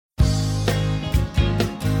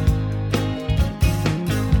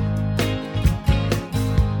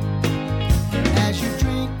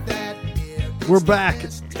We're back,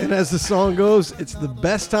 and as the song goes, it's the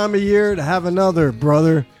best time of year to have another,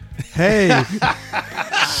 brother. Hey.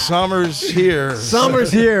 Summer's here.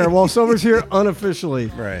 Summer's here. Well, summer's here unofficially.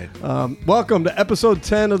 Right. Welcome to episode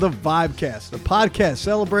 10 of the Vibecast, a podcast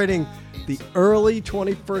celebrating the early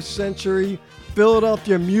 21st century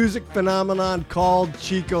Philadelphia music phenomenon called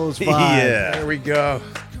Chico's Vibe. Yeah. There we go.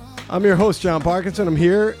 I'm your host, John Parkinson. I'm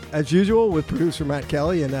here, as usual, with producer Matt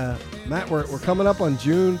Kelly. And Matt, we're coming up on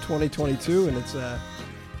June 2022, and it's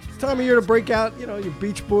time of year to break out, your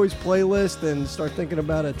Beach Boys playlist and start thinking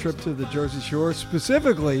about a trip to the Jersey Shore,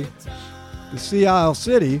 specifically the Sea Isle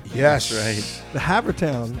City. Yes. Right. The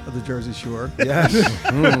Havertown of the Jersey Shore. Yes.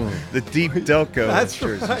 The deep Delco. That's of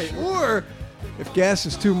Jersey right. Shore. Or if gas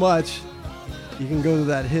is too much, you can go to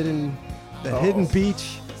that hidden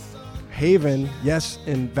beach haven, yes,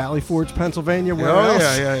 in Valley Forge, Pennsylvania. Where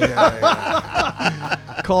else? Yeah.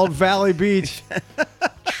 Called Valley Beach.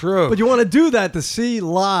 True. But you want to do that to see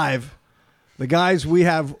live the guys we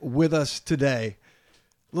have with us today.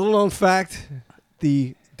 Little known fact,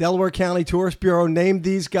 the Delaware County Tourist Bureau named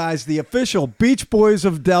these guys the official Beach Boys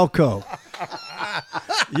of Delco.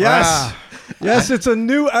 Yes. Wow. Yes, it's a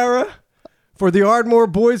new era for the Ardmore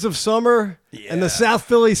Boys of Summer and the South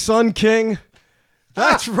Philly Sun King.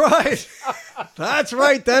 That's right. That's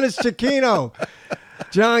right, Dennis Cicchino.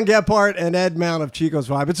 John Gephardt and Ed Mount of Chico's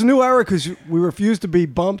Vibe. It's a new era because we refuse to be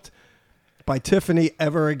bumped by Tiffany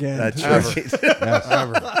ever again. That's Ever.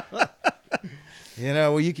 right.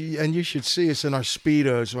 Ever. You should see us in our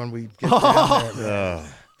Speedos when we get down there.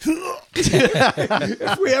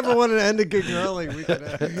 If we ever wanted to end a gig early, we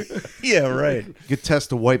could. Yeah, right. You could test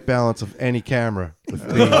the white balance of any camera with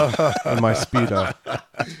me and my Speedo.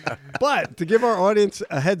 But to give our audience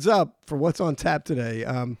a heads up for what's on tap today,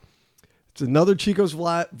 it's another Chico's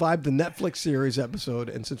Vibe, the Netflix series episode.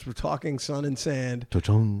 And since we're talking sun and sand,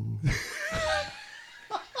 Ta-chung.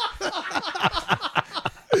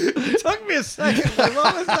 it took me a second. Like,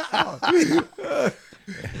 what was that?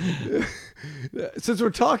 Since we're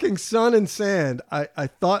talking sun and sand, I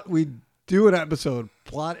thought we'd do an episode,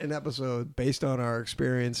 plot an episode based on our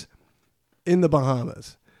experience in the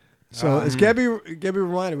Bahamas. So as Gabby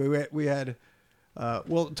reminded me, we had,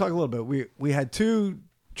 we'll talk a little bit. We had two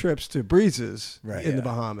trips to Breezes in the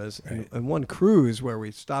Bahamas and one cruise where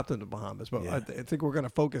we stopped in the Bahamas. But I think we're going to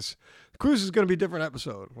focus. The cruise is going to be a different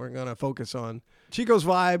episode. We're going to focus on Chico's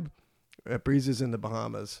Vibe at Breezes in the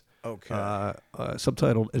Bahamas. Okay.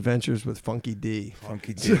 Subtitled Adventures with Funky D.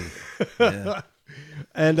 Funky D. Yeah.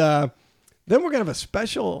 And then we're going to have a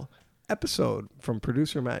special episode from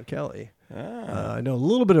producer Matt Kelly. I know a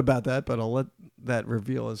little bit about that, but I'll let that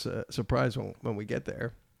reveal as a surprise when we get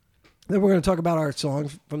there. Then we're going to talk about our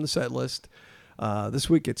songs from the set list. This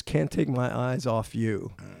week it's Can't Take My Eyes Off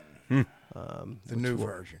You. The new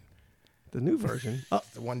version. The new version.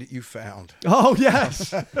 The one that you found. Oh,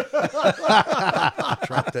 yes. Drop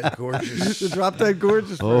that gorgeous. The Drop Dead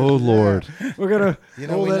Gorgeous version. Oh, Lord. We're going to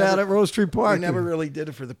roll we that never- out at Rose Tree Park. We never really did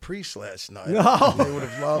it for the priest last night. No. They would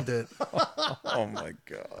have loved it. Oh, my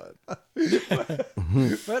God.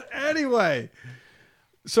 But anyway,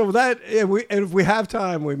 so that if we have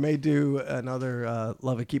time, we may do another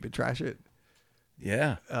Love It, Keep It, Trash It.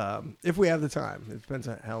 Yeah. If we have the time. It depends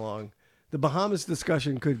on how long. The Bahamas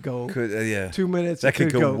discussion could go 2 minutes. That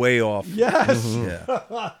could go way off. Yes.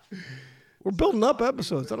 Yeah. We're building up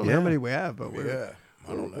episodes. I don't know how Yeah. many we have, but I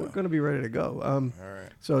don't know. we're going to be ready to go. All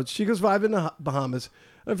right. So it's Chico's Vibe in the Bahamas.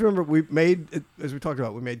 I don't know if you remember, we made, as we talked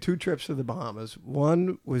about, we made two trips to the Bahamas.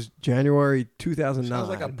 One was January 2009. Sounds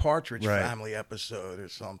like a Partridge Right. Family episode or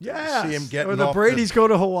something. Yeah. See him getting or the off Brady's go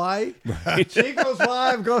to Hawaii. Chico's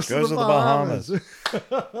Vibe goes to the Bahamas.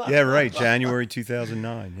 Yeah, right. January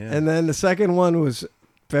 2009. Yeah. And then the second one was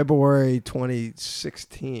February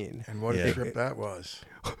 2016. And what Yeah. a trip that was.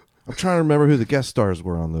 I'm trying to remember who the guest stars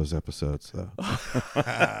were on those episodes, though.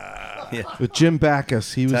 Yeah. With Jim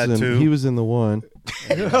Backus, he was in the one.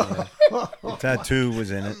 The tattoo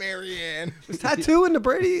was in it. Marianne. Was Tattoo in the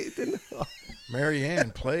Brady?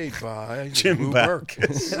 Marianne played by Jim Lou Back. Burke.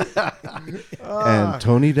 And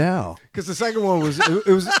Tony Dow. Because the second one was, it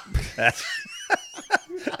was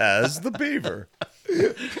As the Beaver.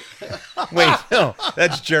 Wait, no.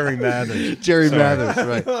 That's Jerry Mathers. Jerry Sorry. Mathers,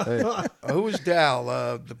 right. Hey. Who was Dal?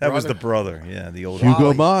 The That brother? was the brother. Yeah, the old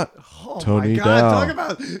Hugo Valli. Mott. Tony my God, Dow. talk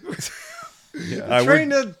about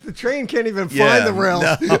the train can't even find the rails.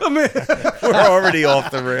 no. I mean, We're already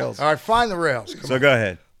off the rails. All right, find the rails. Come So go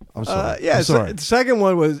ahead. I'm sorry. yeah, I'm so sorry. the second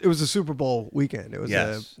one was a Super Bowl weekend. It was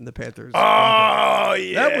Yes. the Panthers. Oh,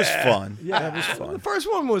 yeah. That was fun. yeah, That was The fun.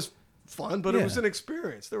 first one was fun, but it Yeah. was an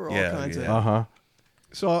experience. There were all Yeah, kinds yeah. of. Uh-huh.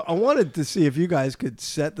 So I wanted to see if you guys could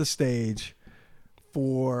set the stage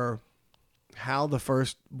for how the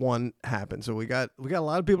first one happened. So we got a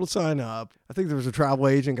lot of people to sign up. I think there was a travel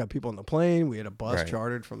agent, got people on the plane. We had a bus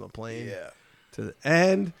chartered from the plane to the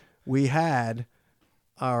end. We had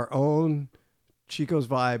our own Chico's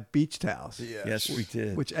Vibe beach towels. Yes, we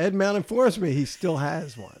did. Which Ed Mountain informs me he still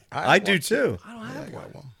has one. I do too. I don't have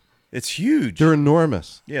one. It's huge. They're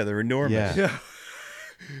enormous. Yeah, they're enormous. Yeah.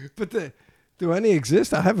 But do any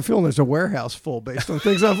exist? I have a feeling there's a warehouse full based on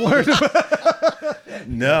things I've learned about.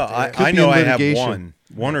 No, Could I be know in I have litigation.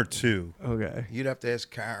 one or two. Okay. You'd have to ask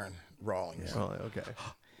Karen Rawlings. Oh, okay.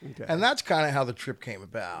 And that's kind of how the trip came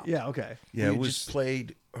about. Yeah, okay. Yeah, we it was. just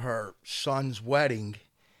played her son's wedding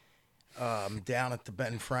down at the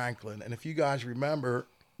Ben Franklin. And if you guys remember,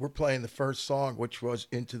 we're playing the first song, which was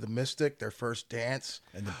Into the Mystic, their first dance.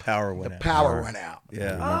 And the power went The out. power went out.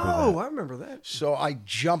 Yeah. I remember that. So I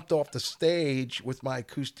jumped off the stage with my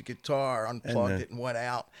acoustic guitar, unplugged And it, and went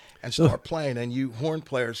out and started playing. And you horn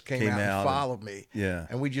players came out out and and- followed me. Yeah.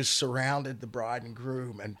 And we just surrounded the bride and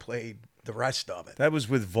groom and played the rest of it. That was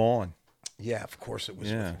with Vaughn. Yeah, of course it was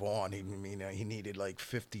Yeah. with Vaughn. He needed like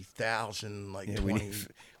 50,000, like Yeah, 20.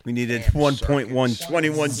 we needed amp 1.1, circuits.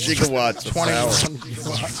 21 gigawatts of power.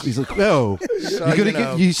 21. He's like, no. So,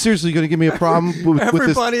 You seriously gonna give me a problem with this?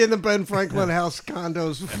 Everybody in the Ben Franklin house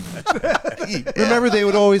condos. Remember, they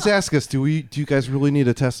would always ask us, "Do you guys really need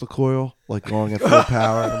a Tesla coil, like going at full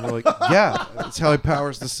power?" And we're like, "Yeah, that's how it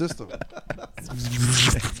powers the system."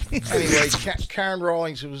 Anyway, Karen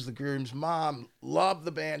Rawlings, who was the groom's mom, loved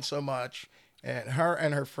the band so much, and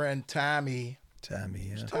her friend Tammy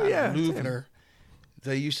Tammy, yeah. Louvner,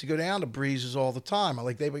 they used to go down to Breezes all the time.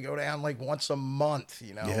 Like they would go down like once a month,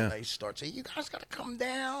 Yeah. And they start saying, "You guys got to come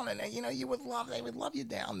down, and they would love you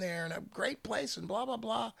down there, and a great place, and blah blah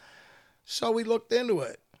blah." So we looked into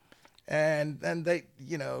it, and then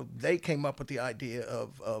they came up with the idea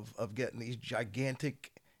of getting these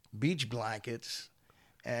gigantic beach blankets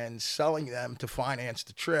and selling them to finance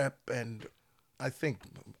the trip. And I think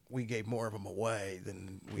we gave more of them away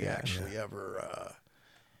than we actually ever.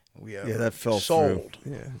 That fell sold.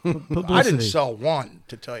 through. Yeah. I didn't sell one,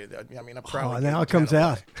 to tell you that. I mean, I probably. Now gave it comes 10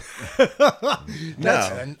 out.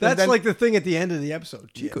 No. That's like the thing at the end of the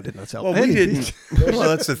episode. Chico did not sell Well, any we didn't. beach. Well,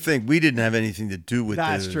 that's the thing. We didn't have anything to do with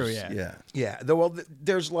That's those. true, yeah. Yeah. Yeah.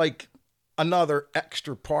 There's like another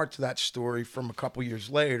extra part to that story from a couple years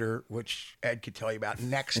later, which Ed could tell you about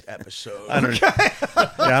next episode. I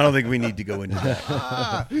don't think we need to go into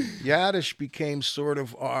that. Yadish became sort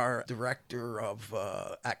of our director of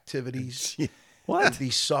activities. What? The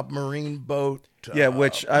submarine boat. Yeah,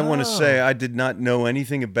 which I want to say I did not know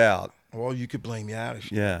anything about. Well, you could blame Yadish.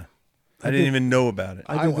 Yeah. I didn't even know about it.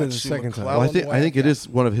 I did went that the to second time. McClellan. Well, I think it is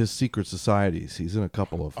one of his secret societies. He's in a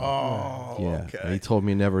couple of them. Oh, yeah. okay. And he told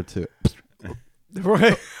me never to.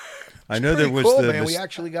 Right. I know there was cool, the man. We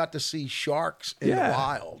actually got to see sharks in the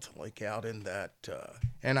wild, like out in that.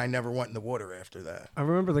 And I never went in the water after that. I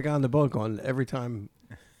remember the guy on the boat going every time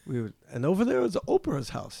we would, and over there was Oprah's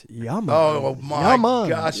house. Yeah, man. Oh my Yeah, man.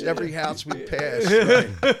 gosh! Every house we passed,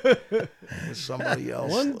 right, was somebody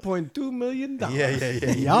else. $1.2 million. Yeah.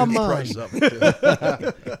 Yeah, The man. price of it,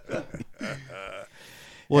 too.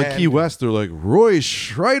 Well, in Key And- West, they're like, Roy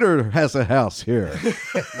Schreider has a house here.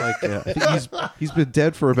 Like, I think he's been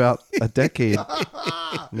dead for about a decade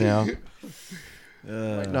now.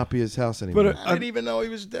 Might not be his house anymore. But I didn't even know he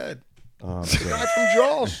was dead. I'm The sorry. guy from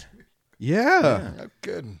Jaws. Yeah. No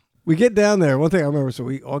kidding. we get down there. One thing I remember, so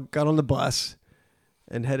we all got on the bus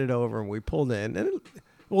and headed over, and we pulled in. And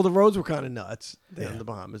the roads were kind of nuts down in the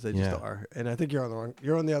Bahamas. They just Yeah. are. And I think you're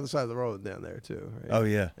on the other side of the road down there too. Right? Oh,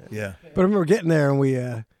 yeah. But I remember getting there, and we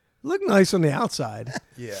looked nice on the outside.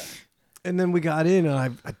 Yeah. And then we got in, and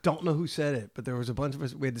I don't know who said it, but there was a bunch of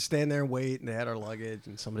us. We had to stand there and wait, and they had our luggage,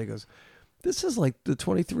 and somebody goes, "This is like the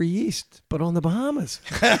 23 East, but on the Bahamas."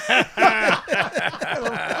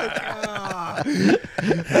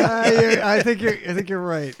 I think you're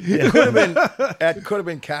right. It could have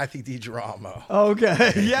been Kathy DiGirolamo.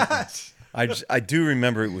 Okay. Yes. I do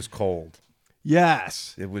remember it was cold.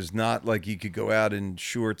 Yes. It was not like you could go out in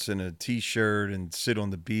shorts and a T-shirt and sit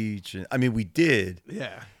on the beach. And I mean, we did,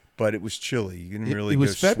 Yeah. but it was chilly. You didn't really it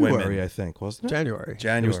was go February, swimming. I think, wasn't it? January.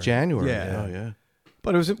 It was January. Yeah. Oh, yeah.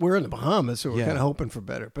 But we're in the Bahamas, so we're Yeah. kind of hoping for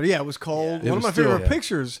better. But yeah, it was cold. Yeah. One It of my was still- favorite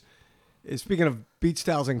pictures is, speaking of beach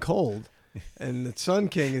towels and cold, and the Sun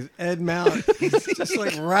King is Ed Mount. He's just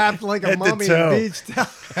like wrapped like a Head to mummy in toe. beach towel.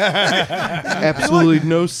 Absolutely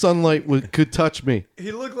no sunlight could touch me.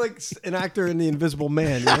 He looked like an actor in The Invisible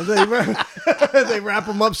Man. You know? They wrap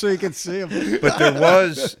him up so you can see him. But there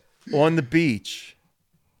was, on the beach,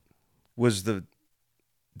 was the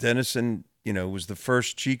Denison it was the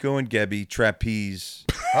first Chico and Gebby trapeze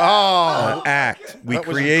Oh, act we that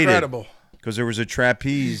was created. incredible. Because there was a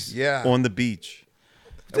trapeze Yeah. on the beach.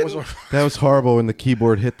 That was That was horrible when the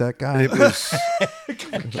keyboard hit that guy. It was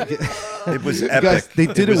it was epic. Guys, they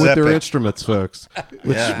did it was with their epic. instruments, folks,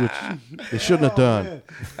 which they shouldn't have done.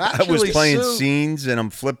 I was playing Sue, scenes and I'm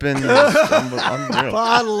flipping. Unreal.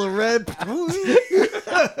 Bottle of red.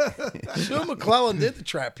 Sue McClellan did the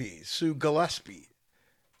trapeze. Sue Gillespie.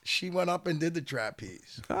 She went up and did the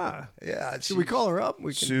trapeze. Yeah. Should we call her up?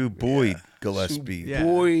 We can. Sue Boyd Gillespie. Yeah.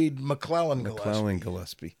 Boyd McClellan Gillespie. McClellan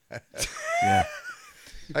Gillespie. Yeah.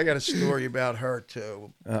 I got a story about her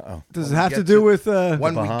too. Does When it we have get to do with when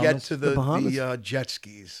we Bahamas? get to The Bahamas? the jet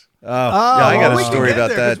skis? Yeah, I got we a can story get about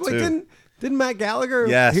there, that 'cause too. Didn't Matt Gallagher?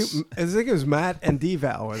 Yes. I think it was Matt and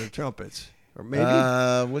D-Val were the trumpets, or maybe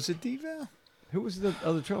Was it D-Val? who was the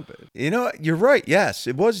other trumpet? You're right. Yes,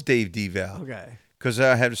 it was Dave D-Val. Okay. Because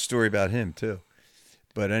I had a story about him too.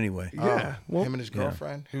 But anyway. Yeah. Well, Him and his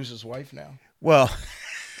girlfriend, who's his wife now. Well,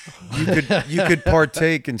 you could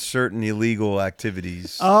partake in certain illegal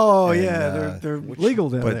activities. oh And, yeah, they're legal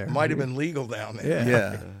down but there. Might have been legal down there.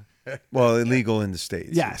 Yeah. Well, illegal in the states.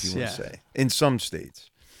 Yes, if you want to yeah. say in some states.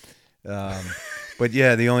 But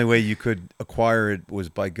yeah, the only way you could acquire it was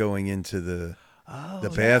by going into the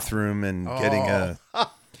bathroom and getting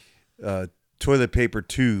a toilet paper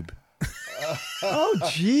tube Oh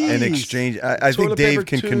geez. and exchange. I think Toilet Dave paper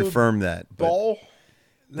can tube, confirm that. but Bowl.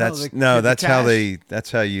 That's the that's how cash. that's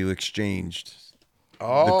how you exchanged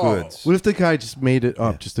Oh. the goods. What if the guy just made it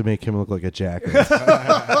up just to make him look like a jackass?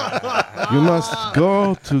 You must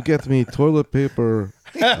go to get me toilet paper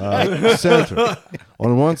center.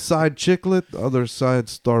 On one side chiclet, the other side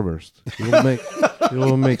Starburst. It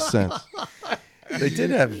will make sense. They did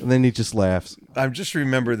have. And then he just laughs. I just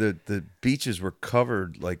remember that the beaches were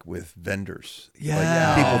covered like with vendors. Yeah.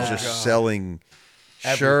 Like people Oh, just God. selling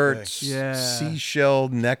Everything. shirts, Yeah. seashell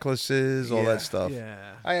necklaces, all Yeah. that stuff. Yeah.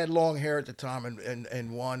 I had long hair at the time,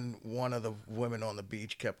 and one of the women on the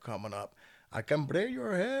beach kept coming up. I can braid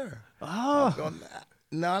your hair. Oh. I'm going,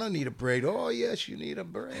 no, I don't need a braid. Oh, yes, you need a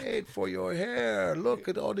braid for your hair. Look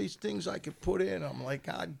at all these things I could put in. I'm like,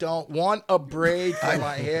 I don't want a braid for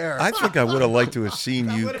my hair. I think I would have liked to have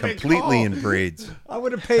seen you would've been completely cool. in braids. I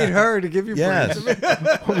would have paid her to give you Yes.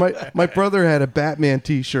 braids. My brother had a Batman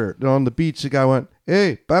T-shirt, and on the beach, the guy went,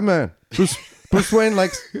 "Hey, Batman, Bruce Wayne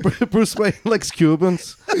likes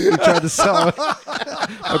Cubans." He tried to sell it.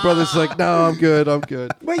 My brother's like, "No, I'm good.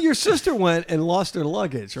 Wait, your sister went and lost her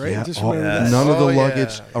luggage, right? Yeah, Just all- remember yeah. that. none of the Oh, yeah.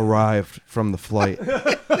 luggage arrived from the flight.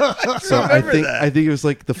 So I think it was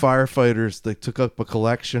like the firefighters that took up a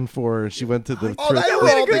collection for her. And she went to the. Oh, they Yeah, were we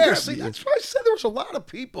had a all good there. group. See, that's why I said there was a lot of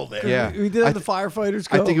people there. Yeah. We did I have the firefighters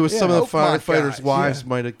go. I think it was some of the Oak Mont firefighters' guys. wives Yeah.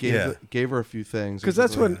 might have Yeah. gave her a few things. Because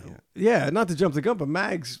that's when, not to jump the gun, but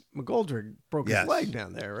Mags McGoldrick broke Yes. his leg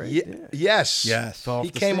down there, right? Yes. Yes. Off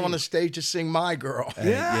He the came stage. on the stage to sing My Girl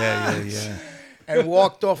Yeah. and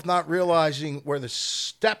walked off not realizing where the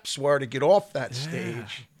steps were to get off that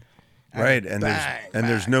stage. Right, and bang,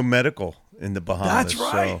 there's bang. no medical in the Bahamas. That's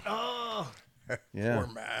right. So, Oh. yeah. Poor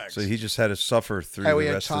Mags. So he just had to suffer through Hey, the we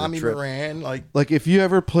had rest Tommy of the trip. Moran, like Like if you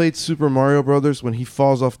ever played Super Mario Brothers when he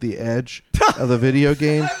falls off the edge of the video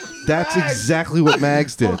game, that's exactly what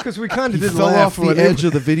Mags did. Because we kind He of did fell laugh off the when edge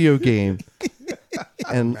of the video game,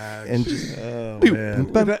 and just Oh, Pew.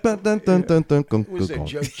 man. Dun, dun, dun, dun, dun, dun, dun, who was there? dun.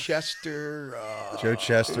 Joe Chester, Joe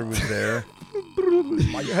Chester was there.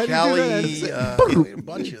 Mike How'd you do Kelly, that? a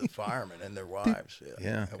bunch of firemen and their wives.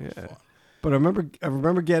 Yeah. That was fun. But I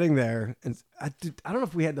remember getting there, and I don't know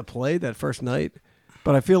if we had to play that first night,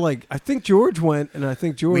 but I think George went, and I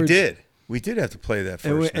think George We did have to play that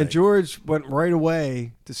and, first and night. George went right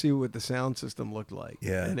away to see what the sound system looked like.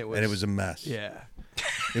 Yeah, and it was a mess. yeah.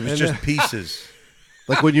 It was And, just pieces.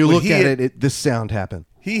 Like when you Well, look he at had- it, this sound happened.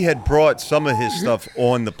 He had brought some of his stuff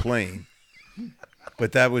on the plane,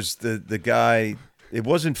 but that was the guy. It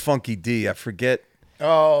wasn't Funky D. I forget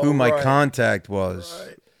Oh, who my right. contact was,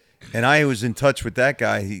 and I was in touch with that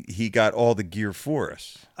guy. He got all the gear for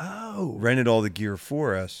us. Oh, Rented all the gear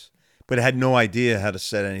for us, but had no idea how to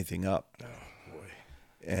set anything up. Oh boy!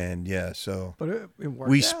 And yeah, so but it worked.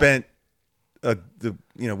 we out. spent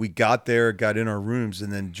we got there, got in our rooms,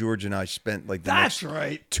 and then George and I spent like the That's next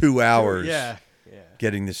right. 2 hours Yeah.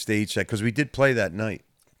 getting the stage set because we did play that night.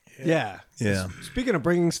 Yeah. Yeah. Speaking of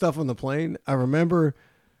bringing stuff on the plane, I remember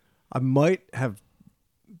I might have,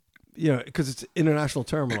 because it's international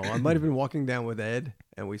terminal. I might have been walking down with Ed,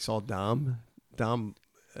 and we saw Dom. Dom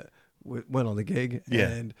went on the gig, Yeah.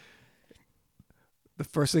 and the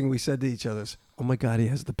first thing we said to each other is, "Oh my God, he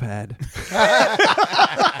has the pad."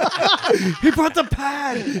 He brought the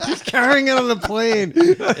pad. He's carrying it on the plane,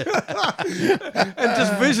 and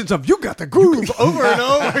just visions of, "You got the groove," over and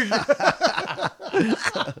over.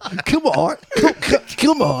 Come on,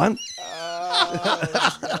 come on.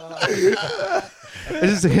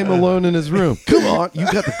 It's just him alone in his room. Come on, you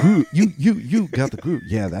got the groove. You got the groove.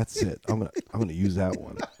 Yeah, that's it. I'm gonna use that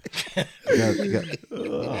one.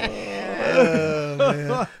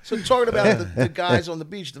 So talking about the guys on the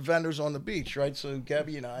beach, the vendors on the beach, right? So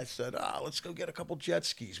Gabby and I said, let's go get a couple jet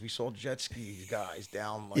skis. We saw jet ski guys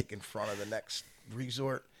down like in front of the next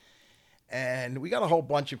resort. And we got a whole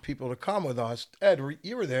bunch of people to come with us. Ed,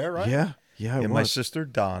 you were there, right? Yeah. And my sister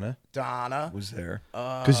Donna Donna was there.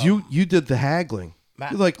 Because you did the haggling.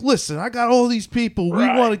 You're like, listen, I got all these people. We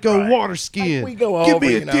want to go water skiing. We go Give over,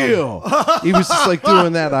 me a deal. He was just like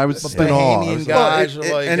doing that. I was just in awe. Bahamian guys are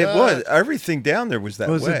like, And it was everything down there was that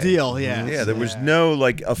It was way. a deal, yeah. Yeah, there was no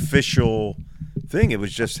like official thing. It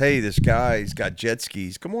was just, hey, this guy's got jet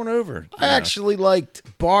skis. Come on over. I actually liked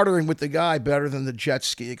bartering with the guy better than the jet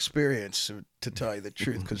ski experience, to tell you the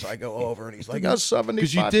truth, because I go over and he's like, "Oh, $75."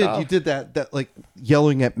 Because you did that like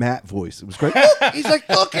yelling at Matt voice. It was great. He's like,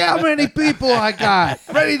 look how many people I got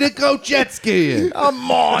ready to go jet skiing.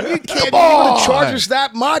 Come on, you can't you gonna charge us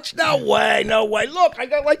that much? No way, no way. Look, I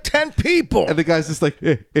got like 10 people. And the guy's just like,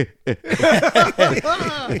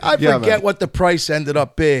 I forget what the price ended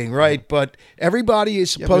up being, right? But everybody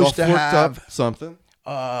is supposed to have something.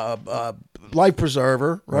 Life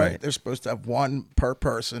preserver, right? They're supposed to have one per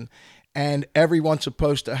person. And everyone's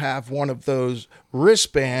supposed to have one of those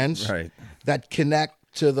wristbands that connect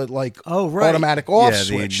to the automatic off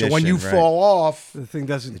switch. So when you fall off, The thing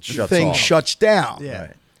doesn't. shuts down. Yeah.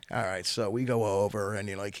 Right. All right, so we go over and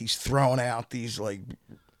he's throwing out these like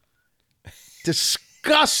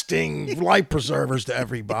disgusting life preservers to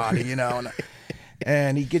everybody,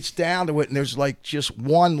 and he gets down to it and there's like just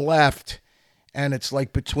one left, and it's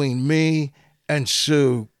like between me and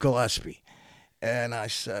Sue Gillespie. And I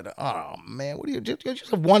said, "Oh man, what do you just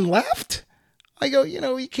have one left?" I go, you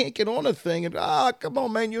can't get on a thing. And come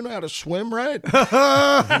on, man, you know how to swim, right?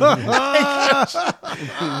 I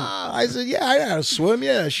said, "Yeah, I know how to swim.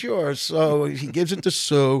 Yeah, sure." So he gives it to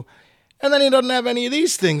Sue, and then he doesn't have any of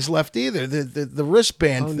these things left either. The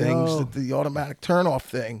wristband things, the automatic turnoff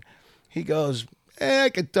thing. He goes, "I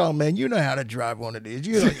can tell, man, you know how to drive one of these.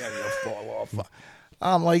 You don't got to fall off."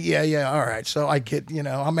 I'm like, yeah, all right. So I get,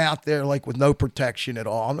 I'm out there like with no protection at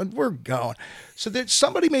all, and we're going. So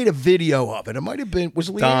somebody made a video of it. It might have been, was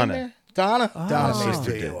Leanne there? Donna made a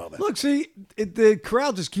video of it. Look, see, the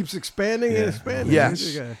crowd just keeps expanding and expanding.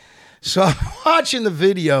 Yes. So I'm watching the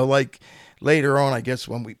video like later on, I guess,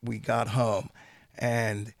 when we got home,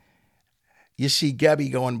 and you see Gabby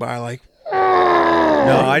going by like,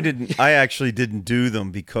 no, I didn't. I actually didn't do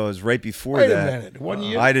them because right before Wait that, a minute. Wasn't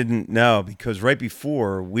you? I didn't know because right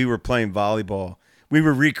before we were playing volleyball, we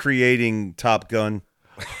were recreating Top Gun,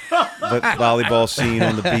 the volleyball scene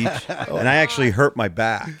on the beach, and I actually hurt my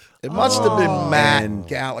back. It must have been Matt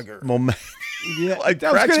Gallagher. Well, Yeah, it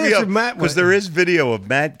cracks me up because there is video of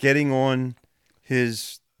Matt getting on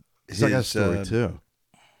his. I got a story too.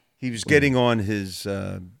 He was getting on his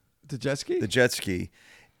the jet ski. the jet ski,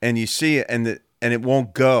 and you see it, and it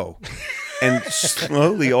won't go. And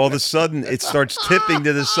slowly, all of a sudden, it starts tipping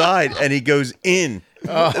to the side, and he goes in.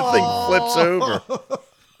 The thing flips over.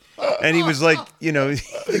 And he was like,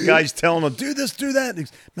 the guy's telling him, do this, do that. And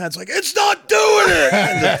Matt's like, it's not doing it.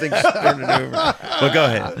 And the thing's turning over. But go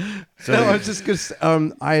ahead. So No, I was just because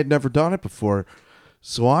I had never done it before.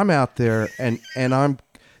 So I'm out there, and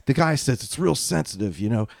the guy says it's real sensitive,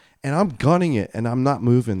 and I'm gunning it, and I'm not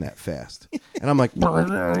moving that fast. And I'm like,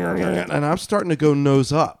 and I'm starting to go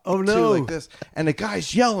nose up. Oh, too, no. like this. And the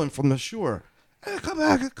guy's yelling from the shore, hey, come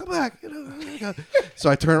back.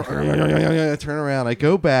 So I turn around, I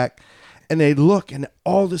go back, and they look, and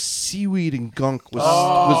all the seaweed and gunk was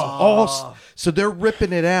all, so they're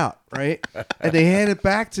ripping it out, right? And they hand it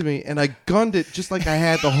back to me, and I gunned it just like I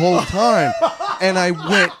had the whole time. And I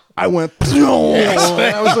went, and I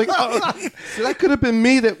was like, so that could have been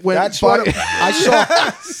me that went. That's what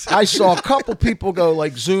I saw a couple people go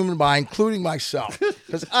like zooming by, including myself,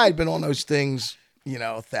 because I'd been on those things,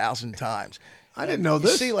 1,000 times. I didn't know You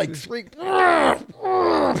this. see like three all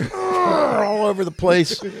over the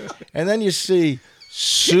place, and then you see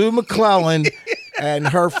Sue McClellan and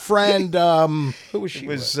her friend. Who was she? it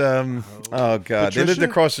was, with? oh, God. They lived Patricia?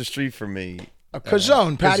 across the street from me.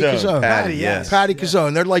 Cazone, Patty Cazone. Patty, yes. Patty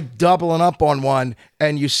Cazone. They're like doubling up on one,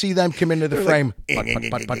 and you see them come into the frame.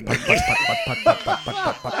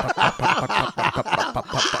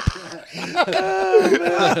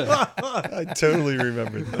 I totally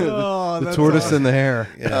remember that. Oh, The that's tortoise awesome. and the hare.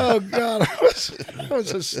 Oh God, that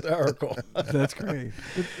was hysterical. That's great.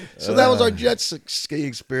 So that was our jet ski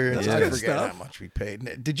experience. That's I good forget stuff. how much we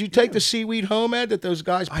paid. Did you take the seaweed home, Ed? That those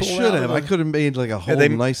guys I pulled should out have. of I could have made like a whole they,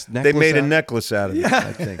 nice they necklace. made a out- necklace out of it,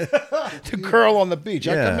 I think. the girl on the beach.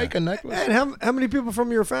 I Yeah. could make a necklace. And how many people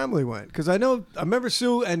from your family went? Because I remember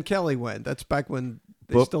Sue and Kelly went. That's back when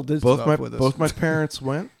they Both- still did both stuff my with us. both my parents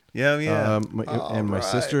went. Yeah, yeah. And my right.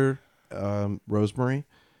 sister, Rosemary,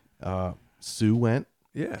 Sue went,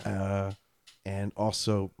 Yeah. and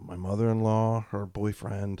also my mother-in-law, her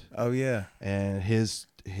boyfriend, Oh, yeah. and his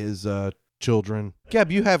children.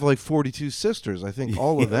 Gab, you have like 42 sisters. I think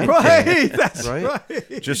all of them. came. Right. That's Right?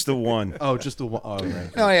 right. Just the one. Oh, just the one. Oh,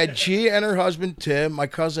 right. No, I had G and her husband Tim, my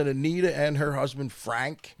cousin Anita and her husband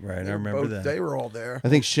Frank. Right, I They were remember that. They were all there. I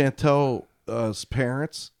think Chantel's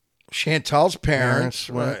parents. Chantal's parents,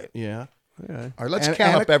 went. right? Yeah. Okay. All right, let's And-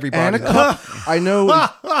 count and up a- everybody. and a then. couple. I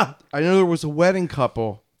know there was a wedding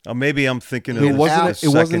couple. Oh, maybe I'm thinking of It the wasn't. the It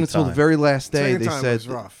wasn't second until the time. very last day Second they time said was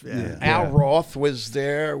rough. Yeah. Al Roth was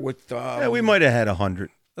there with. Yeah, we might have had 100.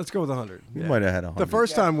 Let's go with 100. We Yeah. might have had 100. The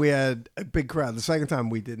first time we had a big crowd. The second time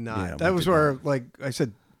we did not. Yeah, That we was did where, like I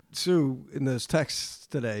said, Sue in those texts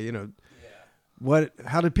today. What?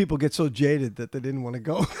 How did people get so jaded that they didn't want to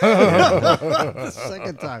go the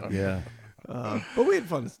second time? Yeah. But we had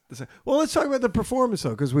fun. Well, let's talk about the performance though,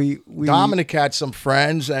 because we Dominic had some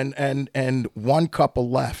friends, and one couple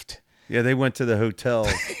left. Yeah, they went to the hotel.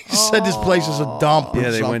 He said this place is a dump. or Yeah,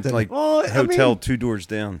 they went something. like Well, I hotel mean- 2 doors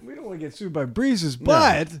down. we don't want to get sued by breezes,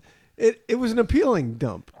 but it was an appealing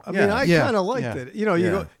dump. I mean, Yeah. I Yeah. kind of liked Yeah. it.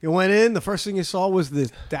 Yeah. You went in. The first thing you saw was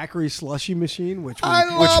the daiquiri slushy machine, which I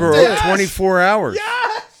we, Which loved were it. 24 hours.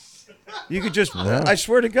 You could just, I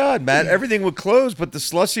swear to God, Matt, everything would close, but the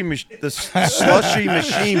slushy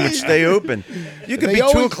machine would stay open. You could They be 2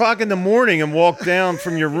 always- o'clock in the morning and walk down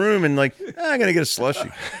from your room and like, I'm going to get a slushy.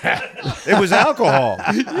 It was alcohol.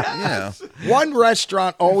 Yeah. One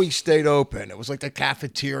restaurant always stayed open. It was like the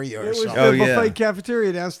cafeteria or it was something. the Oh, yeah. buffet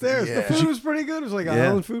cafeteria downstairs. The Yeah. food was pretty good. It was like Yeah.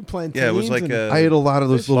 island food, plantains. Yeah, it was like and- a- I ate a lot of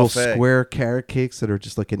those little buffet. square carrot cakes that are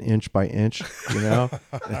just like an inch by inch, you know,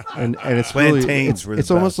 and it's really Plantains were the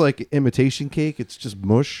it's almost best. like imitation cake. It's just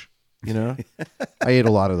mush, you know. I ate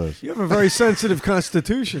a lot of those. You have a very sensitive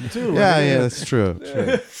constitution too. Yeah, I mean, yeah, that's true.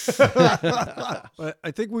 But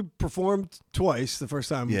I think we performed twice the first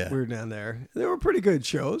time Yeah. we were down there. They were pretty good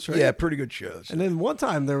shows, right? Yeah, pretty good shows. And then one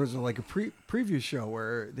time there was like a preview show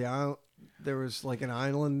where there was like an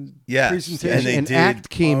island Yes, presentation. and they An did act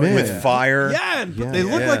came in. with fire. Yeah, and Yeah. they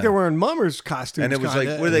looked Yeah. like they were in mummers costumes. And it was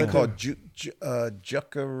kinda, like, what are they but called?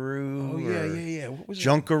 Juckaroo? Oh, yeah, or yeah, yeah. What was it?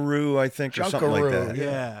 Junkaroo, I think, or something like Junkaroo, that.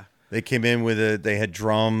 Yeah. They came in with they had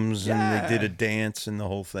drums and Yeah. they did a dance and the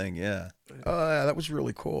whole thing. Yeah. Oh, yeah, that was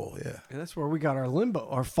really cool. Yeah. And that's where we got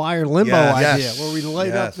our fire limbo Yes. idea, Yes. where we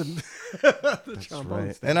light up Yes. the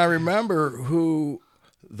trombones. right. And I remember who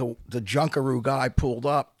the Junkaroo guy pulled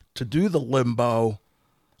up to do the limbo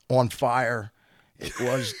on fire. It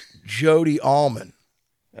was Jody Allman.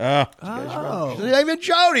 Oh, Even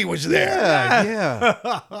Jody was there.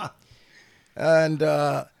 Yeah. And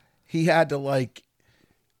he had to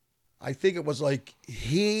I think it was like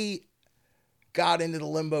he got into the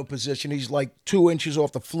limbo position. He's like 2 inches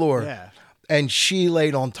off the floor. Yeah. And she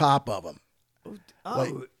laid on top of him.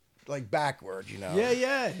 oh, Like backwards, you know.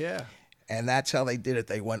 yeah. And that's how they did it.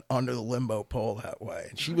 They went under the limbo pole that way.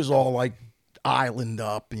 And she was all like island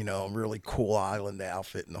up, really cool island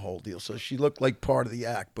outfit and the whole deal. So she looked like part of the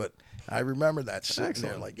act. But I remember that sitting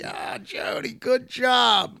there like, yeah, Jody, good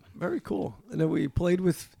job. Very cool. And then we played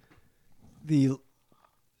with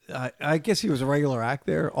I guess he was a regular act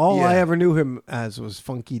there. All I Yeah. ever knew him as was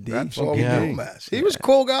Funky D. That's all we Yeah. knew him as. He was a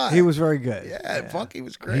cool guy. He was very good. Yeah, Funky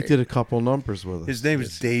was He great. did a couple numbers with us. His name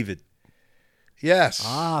is David. Yes.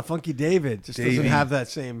 Funky David just doesn't Davey. have that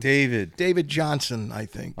same. David. David Johnson, I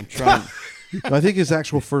think. Trying, I think his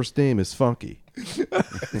actual first name is Funky.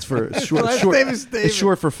 It's short. Last short name is David. It's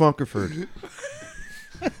short for Funkerford.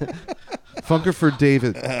 Funkerford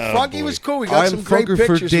David. Funky was cool. We got I'm some great Funkerford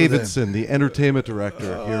pictures with him. Davidson, the entertainment director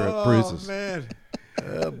here at Oh Bruises. man.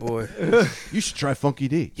 Oh, boy. You should try Funky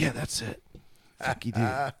D. Yeah, that's it. Funky D.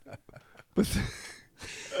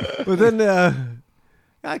 But then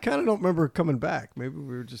I kind of don't remember coming back. Maybe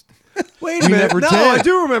we were just. Wait a We minute. never No, did. I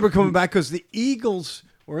do remember coming back because the Eagles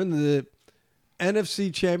were in the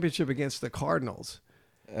NFC Championship against the Cardinals.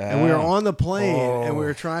 And we were on the plane, and we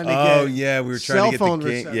were trying to get. oh, yeah. We were cell trying to get the phone game.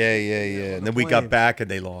 reception Yeah. on And the then we plane. got back and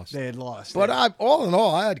they lost. They had lost. But all in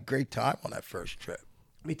all, I had a great time on that first trip.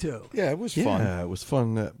 Me too. Yeah, it was Yeah, fun. it was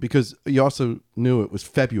fun because you also knew it was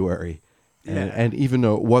February, and even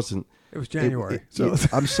though it wasn't, It was January.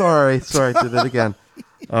 I'm sorry, I did it again.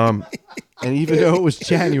 And even though it was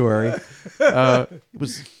January, it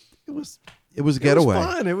was a getaway. It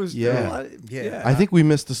was fun. It was yeah. I think we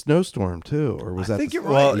missed a snowstorm too, or was I that? think you're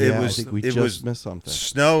right. Well, Yeah, it was. I think we it just was missed something.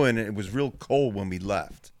 Snow, and it was real cold when we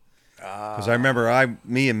left. Because I remember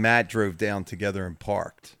me and Matt drove down together and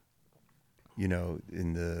parked. You know,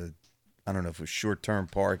 in the, I don't know if it was short-term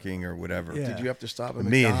parking or whatever. Yeah. Did you have to stop at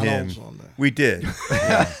Me and him, McDonald's on the... we did.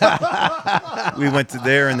 Yeah. We went to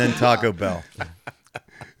there and then Taco Bell.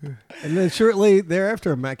 And then shortly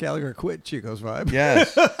thereafter, Matt Gallagher quit Chico's Vibe.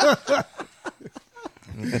 Yes.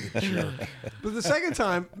 But the second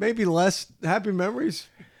time, maybe less happy memories.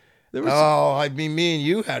 There was I mean, me and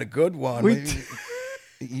you had a good one. We Maybe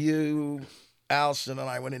you, Allison, and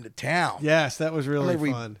I went into town. yes, that was really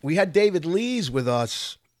fun. We had David Lees with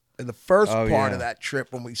us in the first Oh, part yeah. of that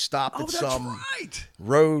trip when we stopped Oh, at that's some right.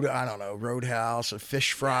 road, I don't know, roadhouse, a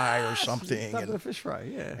fish fry or something. Stop at a fish fry,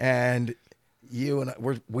 yeah. And you and I,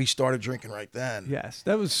 we started drinking right then. Yes,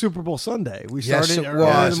 that was Super Bowl Sunday. We Yes, started it early in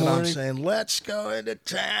was. the And I'm morning. saying, let's go into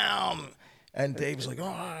town. And Dave was like, oh,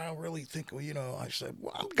 I don't really think, I said,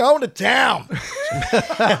 well, I'm going to town.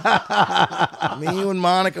 Me, you, and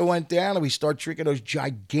Monica went down, and we started drinking those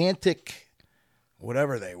gigantic,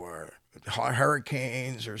 whatever they were,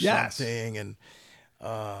 hurricanes or Yes. something. And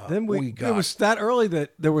Then it was that early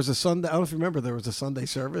that there was a Sunday. I don't know if you remember, there was a Sunday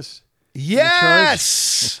service.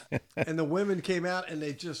 yes. And the women came out and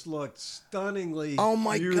they just looked stunningly Oh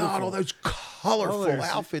my beautiful. God, all those colorful Colors,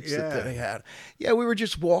 outfits yeah. that they had. Yeah, we were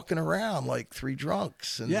just walking around like three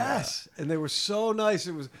drunks. And, Yes, and they were so nice.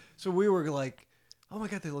 It was so we were like, oh my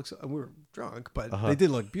God, they look so. And we were drunk, but they did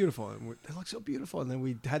look beautiful, and they look so beautiful. And then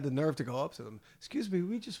we had the nerve to go up to them. Excuse me,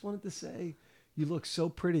 we just wanted to say you look so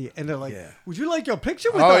pretty. And they're like, Yeah. would you like your picture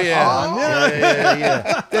with Oh, us? yeah. Oh,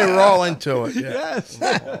 Yeah. They were all into it. Yeah. Yes.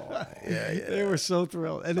 Yeah. They were so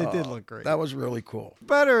thrilled, and they did look great. That was really cool.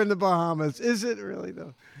 Better in the Bahamas, is it really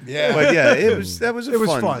though? Yeah. But yeah, it was fun. It was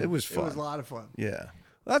fun. It was fun. It was a lot of fun. Yeah.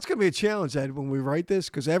 Well, that's going to be a challenge, Ed, when we write this,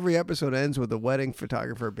 because every episode ends with a wedding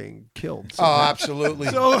photographer being killed. So, Oh, absolutely.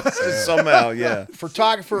 Somehow, yeah.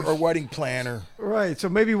 Photographer or wedding planner. right. So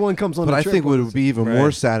maybe one comes on But the I trip think what with would be even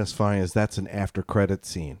more satisfying is that's an after credit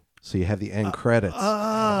scene. So you have the end credits,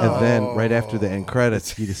 and then right after the end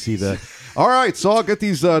credits, you just see the. All right, so I'll get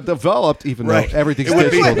these developed, even though everything's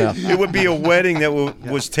digital now. It would be a wedding that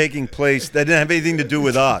was taking place that didn't have anything to do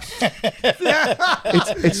with us.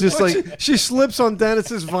 It's just like she slips on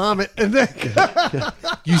Dennis's vomit, and then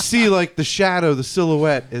you see like the shadow, the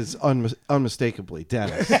silhouette is unmistakably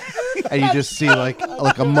Dennis, and you just see like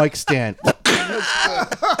a mic stand.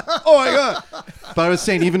 Oh my God. But I was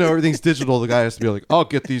saying, even though everything's digital, the guy has to be like, I'll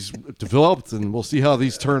get these developed and we'll see how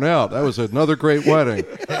these turn out. That was another great wedding.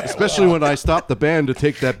 Especially when I stopped the band to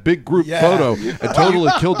take that big group photo and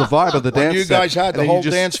totally killed the vibe of the dance you guys set. had the And then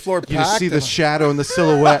whole dance floor You just packed see the and- shadow and the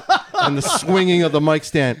silhouette and the swinging of the mic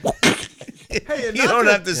stand. hey, and You not don't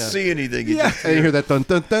to- have to see anything. You Yeah. just- And you hear that dun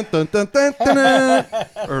dun dun dun dun dun dun, dun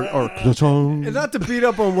or And not to beat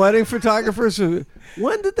up on wedding photographers.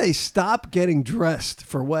 When did they stop getting dressed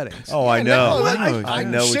for weddings? Oh, I know. I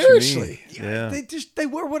know what you seriously. mean. Yeah. They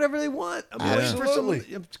wear whatever they want. I'm waiting for someone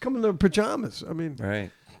to come in their pajamas. I mean, Right.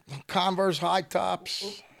 Converse high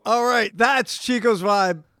tops. all right, that's Chico's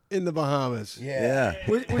Vibe in the Bahamas. Yeah.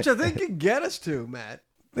 Which I think can get us to, Matt.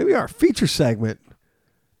 Maybe our feature segment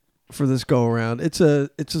for this go around. It's a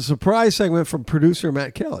surprise segment from producer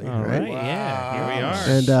Matt Kelly, All right? right, yeah, here we are.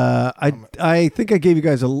 And I think I gave you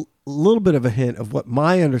guys a little bit of a hint of what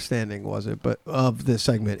my understanding of this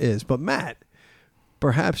segment is. But Matt,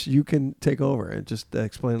 perhaps you can take over and just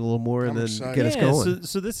explain a little more and then excited. get us going.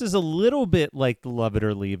 So this is a little bit like the Love It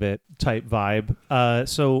or Leave It type vibe.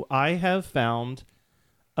 So I have found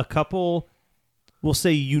a couple, we'll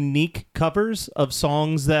say, unique covers of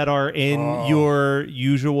songs that are in your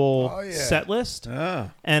usual set list.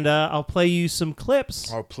 Oh. And I'll play you some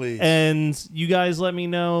clips. Oh, please. And you guys let me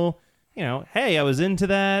know, hey, I was into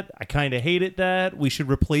that. I kind of hated that. We should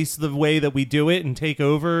replace the way that we do it and take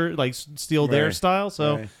over, like steal their Right. style.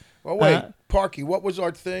 So Right. Well, wait, Parky, what was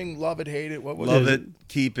our thing? Love it, hate it? What was Love it? it.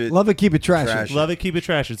 Keep it. Love it, keep it trashy. Trash. love it, keep it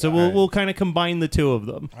trashed. So we'll kind of combine the two of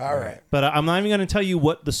them. All right. But I'm not even going to tell you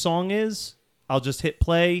what the song is. I'll just hit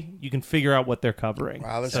play. You can figure out what they're covering.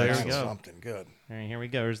 Wow, this so here is we go. something good. All right, here we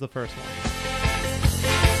go. Here's the first one.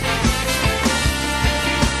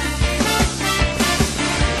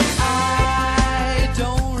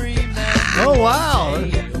 Oh, wow.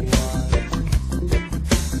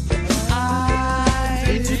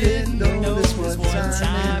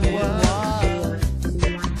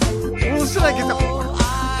 Well, listen, I get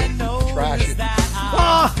the... Trash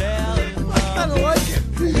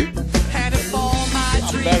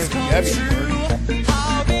heavy.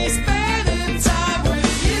 I'll be spending time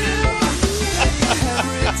with you.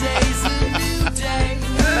 Every day's a new day.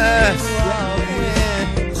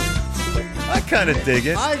 I kind of dig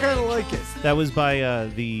it. I kind of like it. That was by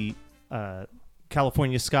the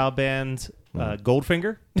California ska band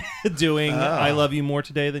Goldfinger doing "I Love You More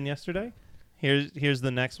Today Than Yesterday." Here's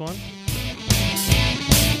the next one.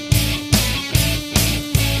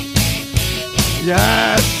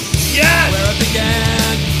 Yes. Yes! Where I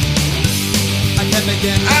began, I can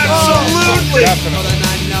begin. Absolutely! Well, then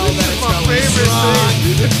I know that it's going strong.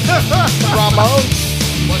 Ramon.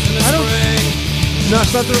 Wasn't a spring. No,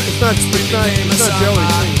 it's not. It's not Joey.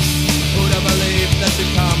 Who'd have believed that you'd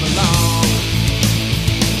come along?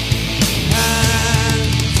 Hands,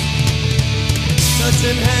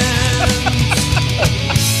 touching hands,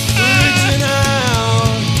 reaching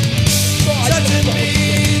out, touching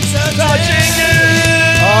me, touching you.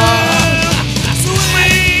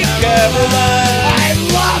 Sweet Caroline, I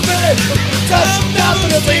love it. That's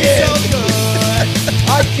definitely it.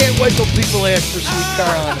 I can't wait till people ask for Sweet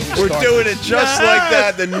Caroline. We're doing it just like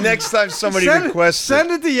that. The next time somebody requests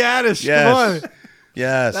Send it to Yadish. Yes. Come on.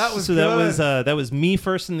 Yes. That was So good. that was Me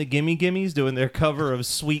First and the Gimme Gimmes doing their cover of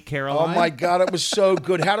Sweet Oh Caroline. my God, it was so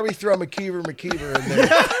good. How do we throw McKeever in there?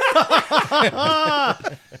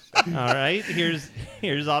 All right,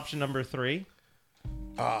 here's option number 3.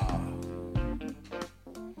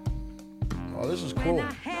 Oh, this is cool.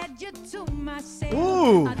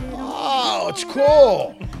 Ooh. Oh, it's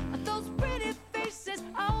cool. Those pretty faces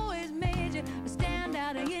always made you stand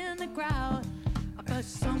out in the crowd. But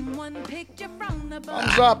someone picked you from the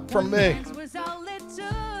Thumbs up from me. Was all it took.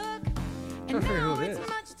 I And figure who now it it's is.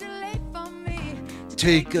 much too late for me to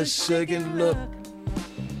Take a second look.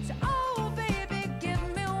 So, oh, baby, give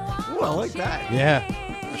me one Ooh, I like that.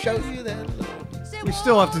 Yeah. Show you that look. chance. We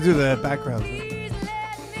still have to do the background. Please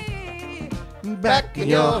let me. Back in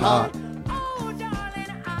your heart. Oh,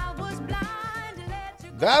 darling, I was blind to let you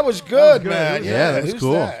go. That was good, good. man. Yeah, that was Who's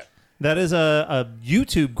cool. that? That is a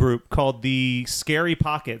YouTube group called the Scary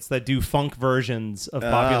Pockets that do funk versions of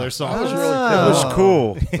popular songs. That was really That cool. was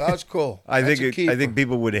cool. That was cool. I That's a think keeper. I think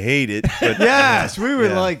people would hate it, but Yes, we would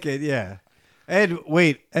Yeah. like it. Yeah. Ed,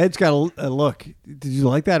 wait. Ed's got a look. Did you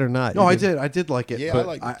like that or not? No, You I did. I did like it. Yeah, I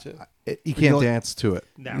but liked it too. You can't like- dance to it.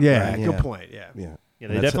 No. Yeah. Right, Good yeah. point. Yeah. Yeah. Yeah,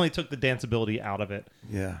 they That's definitely took the danceability out of it.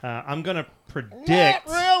 yeah. I'm gonna predict. Not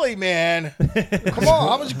really, man. Come on,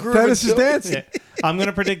 I was grooving. Dennis is to it. dancing. Yeah, I'm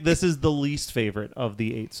gonna predict this is the least favorite of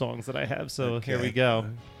the 8 songs that I have. So here we go.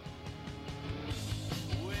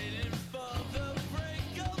 Waiting for the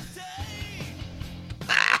break of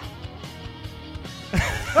day.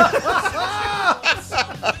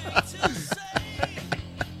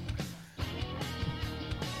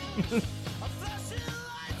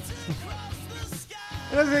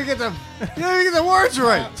 He doesn't even get the words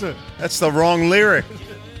right. So- That's the wrong lyric.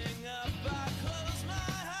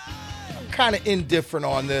 I'm kind of indifferent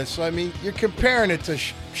on this. I mean, you're comparing it to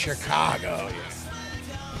Chicago.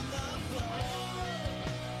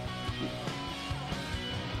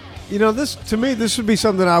 You know, this to me, this would be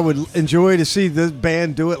something I would enjoy to see the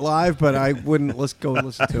band do it live, but I wouldn't. Let's go and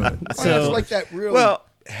listen to it. So, it's like that really well-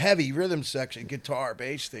 heavy rhythm section, guitar,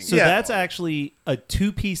 bass thing. So Yeah. that's actually a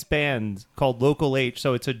 2-piece band called Local H.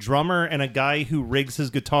 So it's a drummer and a guy who rigs his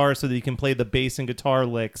guitar so that he can play the bass and guitar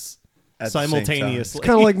licks At the same time. simultaneously. It's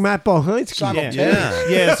kind of like Matt Bohinski. Simultaneous.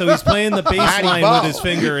 Yeah, so he's playing the bass Matty line Bo. with his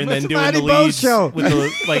finger and then It's doing Matty the Bo's leads show. with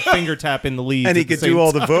the like finger tap in the leads. And he at the could same do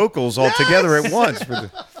all the time. vocals all together at once.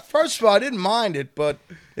 First of all, I didn't mind it, but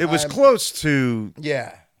It was I'm- close to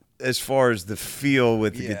Yeah. as far as the feel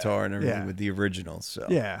with the Yeah. guitar and everything Yeah. with the original. So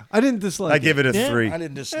Yeah, I didn't dislike. I give it a Yeah. 3. I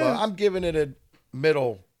didn't dislike. I'm giving it a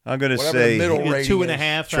middle. I'm gonna Whatever say the middle Like a rating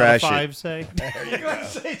 2.5 out Trash of it. 5, say.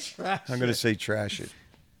 I'm gonna say trash it.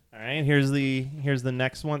 All right, here's the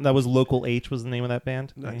next one. That was Local H was the name of that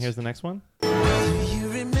band. All right, here's the next one. You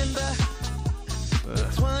remember the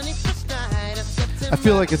 21st night of September. I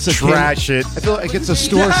feel like it's a Trash it. I feel like it's a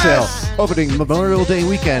store sale opening Memorial Day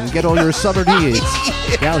weekend. Get all your summer needs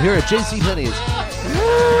down here at JC Penney's.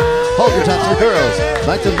 Halter tops for girls,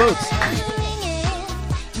 nights and boats.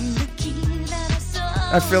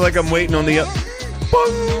 I feel like I'm waiting on the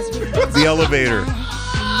elevator.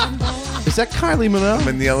 Is that Kylie I'm Minogue?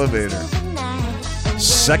 in the elevator.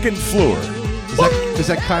 Second floor. Is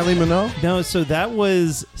that Kylie Minogue? No, so that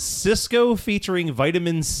was Cisco featuring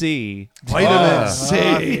Vitamin C. Vitamin C.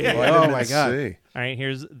 Oh Vitamin my God. C. All right,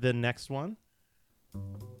 here's the next one.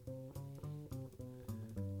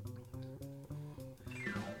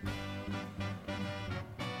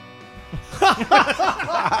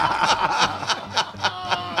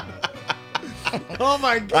 Oh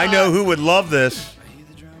my god! I know who would love this.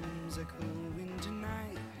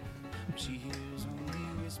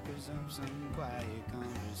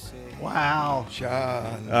 Wow.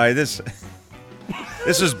 John. All right, this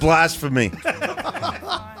is blasphemy.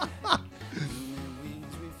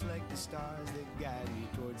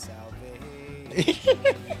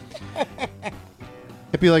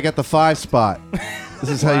 It'd be like at the 5 spot. This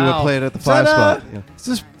is how you would Wow. play it at the Is 5 that, spot. Yeah. Is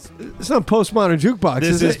this? It's not postmodern jukebox.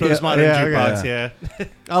 This is it? postmodern Yeah, jukebox. yeah. Yeah.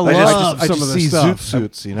 I love I some just of the see stuff. zoot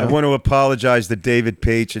suits, you know. I want to apologize to David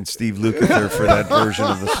Page and Steve Lukather for that version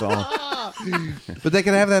of the song. But they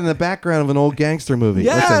can have that in the background of an old gangster movie.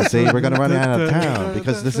 Yes. Listen, see, we're going to run out of town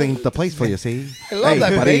because this ain't the place for you, see? I love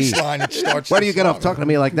that buddy, bass line that starts. where do the you get off song. talking to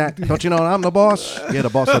me like that? Don't you know I'm the boss? You're the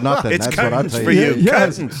boss of nothing. It's That's what I'm curtains telling for you. you.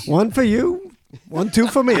 Yes. Curtains. One for you. 1, 2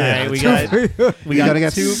 for me. All right, we Two got- for you. We You got to got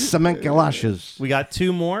get two. cement galoshes. We got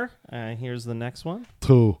 2 more. Here's the next one.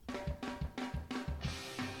 2.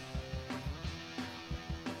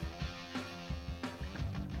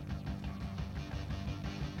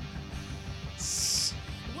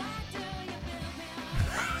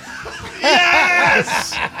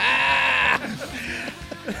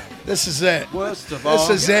 This is it. Worst of This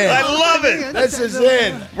is it. I love it. This is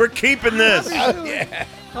it. We're keeping this.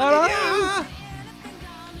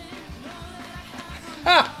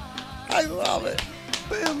 I love it.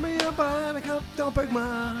 Build me a buttercup, don't break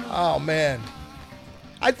my. Oh man.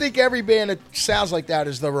 I think every band that sounds like that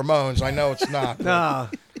is the Ramones. I know it's not. but- Nah.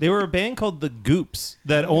 They were a band called the Goops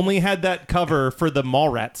that only had that cover for the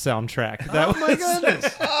Mallrats soundtrack. That Oh my goodness.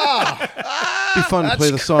 Be fun to play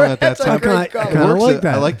the song at that That's a time. great I cover. kinda Works like it.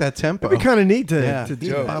 that. I like that tempo. It'd be kind of neat to, Yeah. to do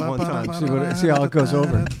Joe. that one time. See how it goes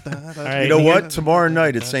over. All right, You know here- what? Tomorrow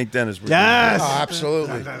night at St. Dennis. We're doing Yes. Oh,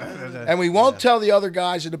 absolutely. And we won't tell the other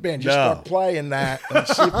guys in the band. Just No. start playing that and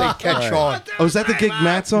see if they catch on. Oh, is that the gig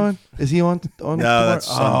Matt's on? Is he on? No, tomorrow? that's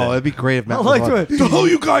Sunday. Oh, it'd be great if Matt I was like on. to- What the hell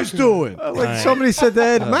you guys doing? Like somebody said to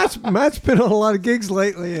Ed, Matt's been on a lot of gigs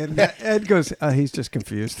lately, and Ed goes, he's just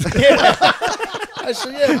confused. I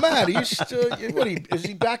said, yeah, Matt, are you still, is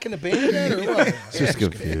he back in the band again or what? Just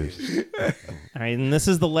confused. All right, and this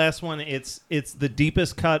is the last one. It's the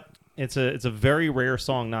deepest cut. It's a very rare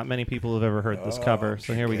song. Not many people have ever heard this cover.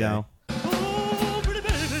 So here we go.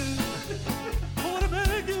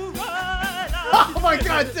 Oh my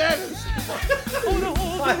God, Dennis!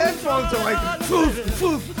 My headphones are like, foof,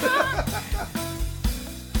 foof.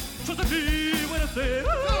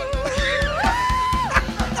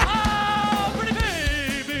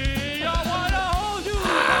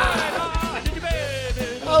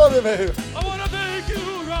 I love it, baby.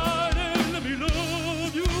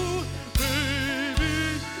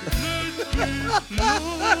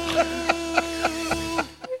 Let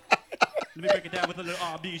me break it down with a little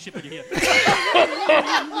R&B shit for you here.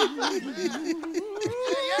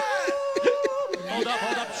 Hold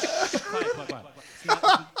up. Shh. Quiet. It's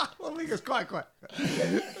not- Let me just quiet. Oh,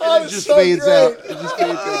 It it's just so fades great. out. It just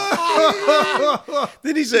fades out.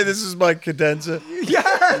 Did he say this is my cadenza? It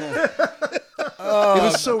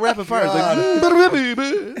was so rapid fire. It's like,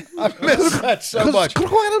 I miss that so much.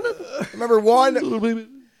 Remember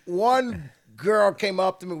one girl came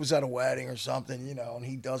up to me, it was at a wedding or something, and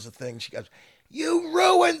he does a thing. She goes, "You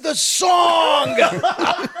ruined the song!"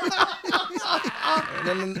 And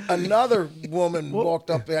then another woman walked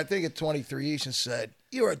up there, I think at 23 East, and said,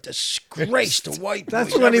 "You're a disgrace to white boys."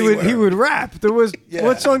 That's when he everywhere." would rap. There was Yeah.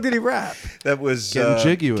 what song did he rap? That was Getting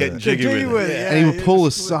jiggy with Getting it. Jiggy Jiggy with with it. it. and he would pull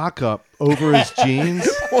his sock up over his jeans.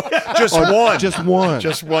 Just one. Just one.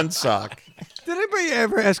 Just one sock. Did anybody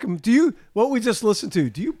ever ask him? What we just listened to?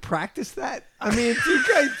 Do you practice that? I mean, do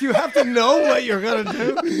you have to know what you're gonna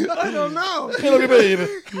do? I don't know.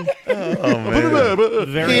 Oh man.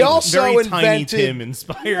 Very, He also very Tiny invented- Tim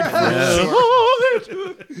inspired.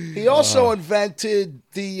 He also invented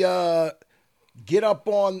the get up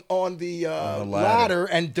on the ladder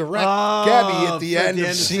and direct Gabby at the end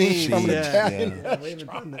of scene from an Italian. Yeah, we haven't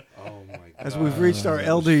done that. As we've reached our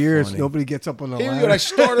elder years, nobody gets up on the Here we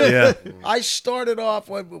ladder. go. Yeah. I started off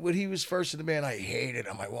when he was first in the band. I hated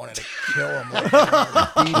him. I wanted to kill him.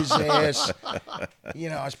 I beat his ass.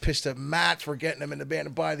 I was pissed at Matt for getting him in the band.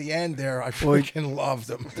 And by the end there, I freaking loved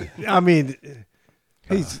him. I mean,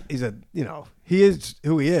 he's he is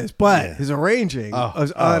who he is, but his arranging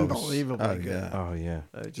was unbelievably good. Oh, yeah.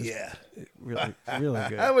 Yeah, Really, really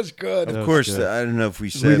good. that was good. Of course, I don't know if we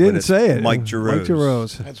said We but didn't it's say it. Mike Jarose. Mike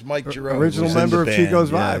Jarose. That's Mike Jarose. Original Was in member the of She band.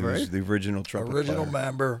 Goes Yeah, Vibe, he was right? the original trumpet Original player.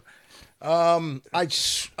 member.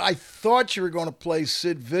 I thought you were going to play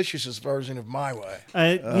Sid Vicious's version of My Way.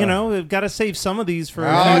 We've got to save some of these for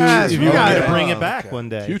yes, if we you got want it. to bring it back one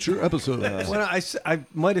day. Future episode. When I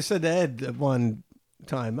might have said to Ed that one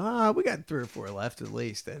time. We got 3 or 4 left at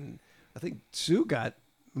least, and I think Sue got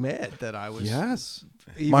mad that I was Yes.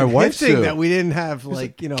 even My wife, hinting Sue. that we didn't have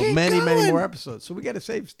 "Keep many going." more episodes. So we got to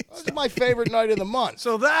save. That's my favorite night of the month.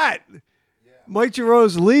 So that Mike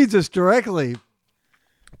Gerose leads us directly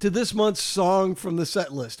to this month's song from the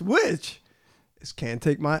set list, which is "Can't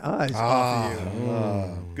Take My Eyes Off of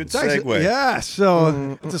You." Good It's actually- segue. yeah,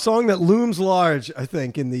 so it's a song that looms large, I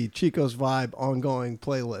think, in the Chico's Vibe ongoing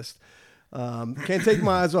playlist. Can't Take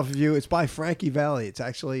My Eyes Off of You. It's by Frankie Valli. It's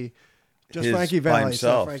actually just His Frankie by Valli. It's not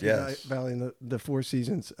himself, Frankie yes. Valli in the Four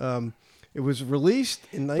Seasons. It was released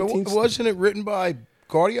in But 19... wasn't it written by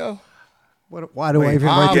Gaudio? Why do I even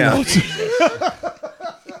write the Yeah. notes?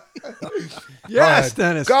 Yes,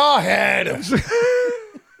 Dennis. Go ahead.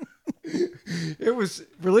 It was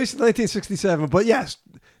released in 1967, but yes,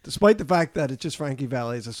 despite the fact that it's just Frankie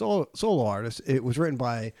Valli as a solo artist, it was written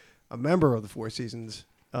by a member of the Four Seasons,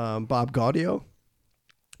 Bob Gaudio,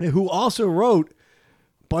 who also wrote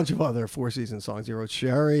a bunch of other Four Seasons songs. He wrote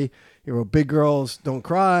Sherry, he wrote Big Girls Don't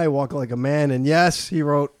Cry, Walk Like a Man, and yes, he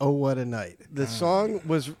wrote Oh What a Night. The song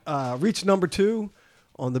was reached number 2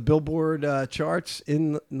 on the Billboard charts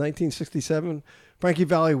in 1967. Frankie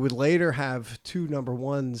Valli would later have 2 number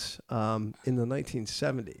 1s in the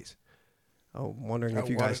 1970s. Oh, I'm wondering if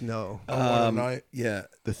you guys know. Oh, what a night. Yeah.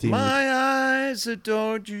 The theme. My eyes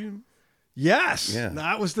adored you. Yes, Yeah.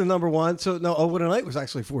 that was the number 1. So no, Oh What a Night was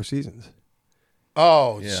actually Four Seasons.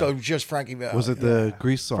 Oh, Yeah. so just Frankie Valli. Was it the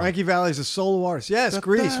Grease song? Frankie Valli's a solo artist. Yes,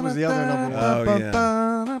 Grease was the other number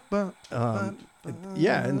 1. Oh, yeah.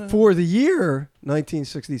 Yeah, and for the year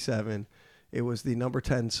 1967, it was the number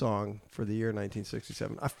 10 song for the year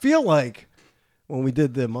 1967. I feel like when we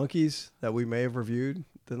did the Monkees that we may have reviewed,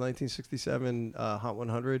 the 1967 Hot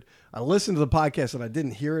 100, I listened to the podcast and I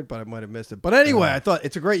didn't hear it, but I might have missed it. But anyway, I thought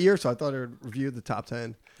it's a great year, so I thought I would review the top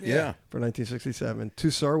 10 Yeah. for 1967.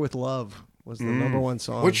 To Sir with Love was the number 1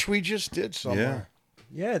 song. Which we just did somewhere.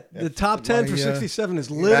 Yeah, the top 10 for my, 67 is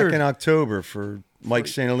Back littered. in October for Mike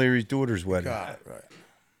St. Hilaire's daughter's wedding. Got it, right.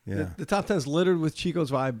 Yeah. The top 10 is littered with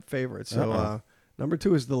Chico's Vibe favorites. So number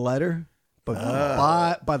 2 is The Letter, but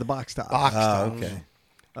by the Box Tops. Box Tops.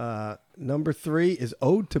 Okay. Number 3 is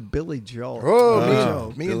Ode to Billy Joel.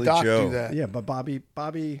 Oh, me Billy and Doc Joe. do that. Yeah, by Bobby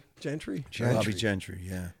Gentry. Bobby Gentry,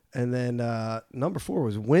 yeah. And then number 4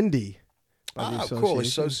 was Windy. by the Cool.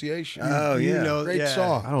 Association. Association. Oh, You yeah. know, Great yeah.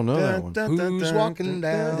 song. I don't know that one. Who's walking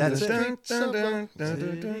down That's the it. streets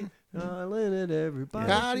of Darling and everybody.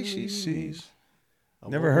 Body she sees.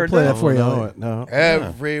 Never heard play that. that for you. No, it, no.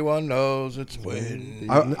 Everyone knows it's windy.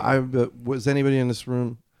 Was anybody in this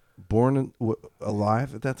room born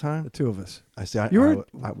alive at that time? The 2 of us. I see. You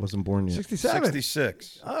I wasn't born yet. 67.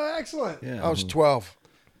 66. Oh, excellent. Yeah. I was 12.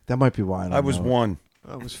 That might be why. I was know it. 1.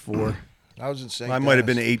 I was 4. I was in St. I might have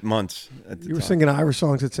been Dennis. 8 months at the You were time. singing Irish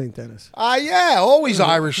songs at St. Dennis. Yeah, always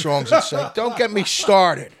Irish songs at St. Don't get me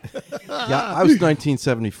started. Yeah, I was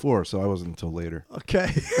 1974, so I wasn't until later.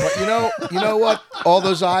 Okay. But you know what? All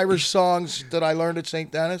those Irish songs that I learned at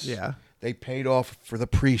St. Dennis, Yeah. they paid off for the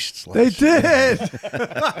priests. They last year.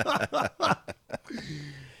 did.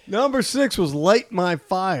 Number 6 was Light My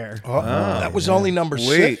Fire That was only number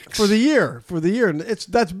Wait. 6 for the year. And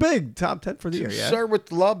that's big. Top 10 for the year. Yeah. Sir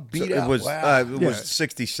with Love So beat it out. was Wow. it Yeah. was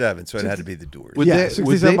 67, so it had to be the Doors. Would Yeah, they, 67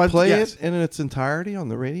 would they play yes. it in its entirety on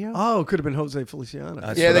the radio? Oh, it could have been Jose Feliciano.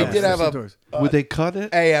 That's Yeah, what they I was did have thinking. a would they cut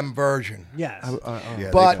it? AM version. Yes. Yeah,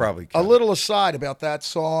 they But probably a could. little aside about that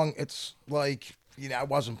song, it's like, I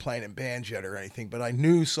wasn't playing in bands yet or anything, but I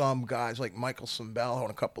knew some guys like Michael Cimbello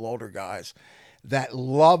and a couple older guys that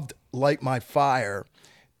loved Light My Fire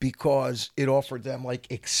because it offered them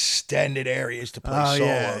like extended areas to play Oh,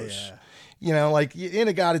 solos. yeah. Like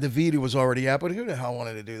Inagata DeVita was already out, but who the hell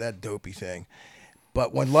wanted to do that dopey thing?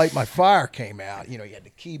 But when Light My Fire came out, you had the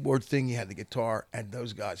keyboard thing, you had the guitar, and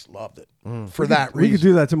those guys loved it for that We could reason.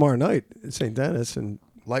 do that tomorrow night at St. Dennis and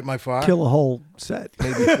Light My Fire. kill a whole set.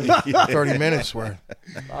 Maybe 30 minutes worth.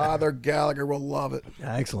 Father Gallagher will love it.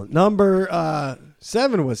 Excellent. Number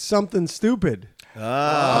 7 was Something Stupid. Oh,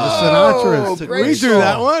 Sinatra's. great We do song.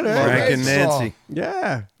 that one. eh? Frank Great and song. Nancy.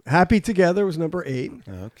 Yeah. Happy Together was number 8.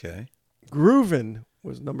 Okay. Groovin'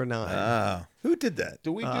 was number 9. Who did that?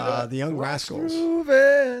 Do we do that? The Young Rascals.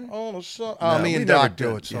 Moving. On a song. No, me we and never Doc do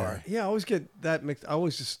did. it. Sorry. Yeah, I always get that mixed. I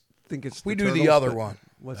always just think it's We the do the Turtles, other but- one.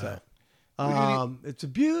 What's that? do It's a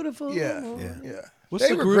beautiful. Yeah. Yeah. What's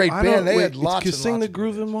They the were groove? great I don't- band. They wait, had lots Could and sing lots the of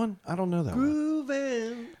groovin' bands. one? I don't know that one.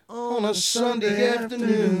 Groovin' On a Sunday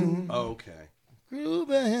afternoon. Oh, okay.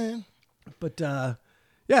 Grooving. But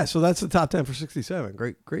yeah, so that's the top 10 for 67.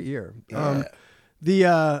 Great year.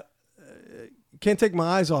 The Can't Take My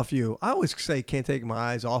Eyes Off You. I always say Can't Take My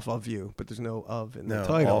Eyes Off of You, but there's no of in the No,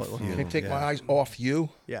 title. off you. Can't take my eyes off you.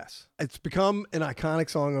 Yes. It's become an iconic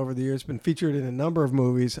song over the years. It's been featured in a number of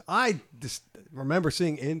movies. I just remember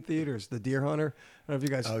seeing in theaters The Deer Hunter. I don't know if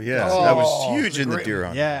you guys. Oh yeah, Oh, that was huge it's a in the great- Deer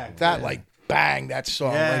Hunter. Yeah. That like bang that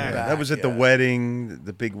song Yeah. right back. That was at the yeah. wedding,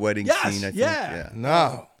 the big wedding Yes, scene. I think. yeah.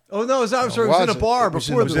 No. Oh, no, it was in a wasn't. bar It was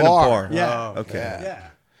before in It the was the in a bar. bar. Yeah. Okay. Yeah. Yeah.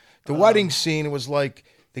 The wedding scene was like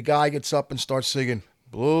the guy gets up and starts singing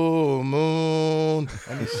Blue Moon,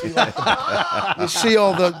 and you see, like, you see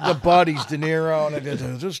all the buddies, De Niro, and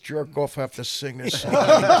they just jerk off have to sing this song.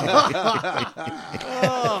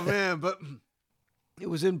 Oh, man. But it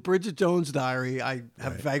was in Bridget Jones' Diary. I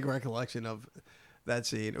have a vague recollection of that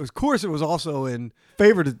scene. Of course, it was also in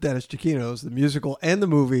Favorite of Dennis Chiquino's, the musical and the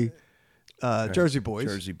movie Jersey Boys.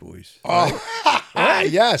 Jersey Boys. Oh,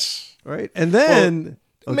 yes. Right? And then...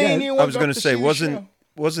 Man, okay. you I was going going to say,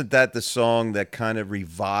 wasn't that the song that kind of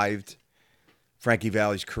revived Frankie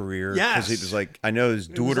Valli's career? Yes. Because he was like, I know his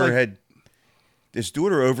daughter like- his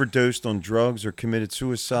daughter overdosed on drugs or committed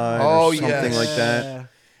suicide Oh, or something yes. like that.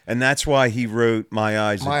 And that's why he wrote My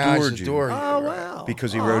Eyes My Adored Eyes You. Adore You. Oh, wow.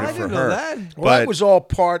 Because he Oh, wrote I it for didn't her. know that. Well, But that was all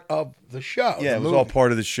part of the show. yeah, the it was movie. all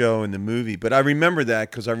part of the show and the movie. But I remember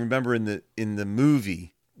that because I remember in the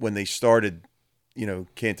movie when they started,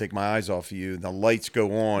 Can't Take My Eyes Off of You, the lights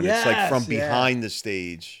go on. It's like from Yes, yeah. behind the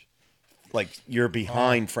stage. Like you're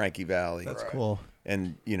behind Frankie Valli. That's cool.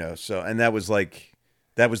 And, and that was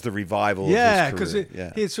the revival Yeah, of his because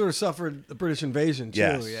career. he had sort of suffered the British invasion, too.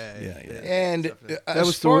 Yes. Yeah. And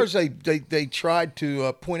as far as they tried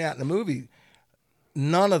to point out in the movie,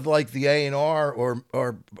 none of like the A&R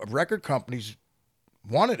or record companies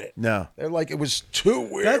wanted it. No. They're like, it was too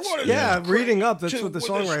weird. That's, What is yeah, this reading up, that's too- what the with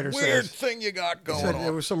songwriter this weird says. thing you got He going said on.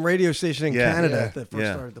 there was some radio station in Yeah. Canada Yeah. that first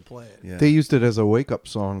Yeah. started to play it. Yeah. They used it as a wake-up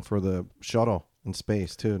song for the shuttle in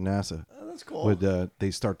space too. NASA Oh, that's cool. would they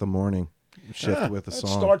start the morning shift with a It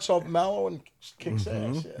song. starts off mellow and kicks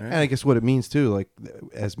ass. Yeah. And I guess what it means too, like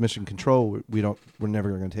as mission control, we're never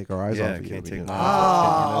going to take our eyes Yeah, off of you. can't take because-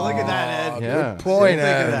 my Oh, look at that, Ed. Yeah. Good point, Think of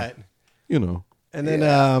Ed. that. You know, And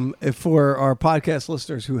then if for our podcast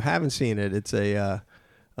listeners who haven't seen it, it's a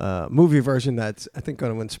movie version that's, I think,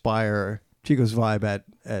 going to inspire Chico's vibe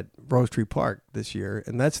at Rose Tree Park this year.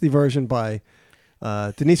 And that's the version by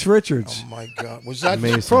Denise Richards. Oh my God, was that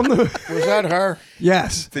Amazing. From the Was that her?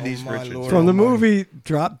 yes, Denise my Richards. Lord. from the Oh, my- movie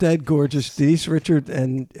Drop Dead Gorgeous, Denise Richards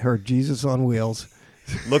and her Jesus on Wheels.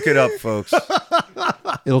 Look it up, folks.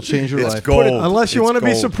 it'll change your It's life. gold. Unless you It's want to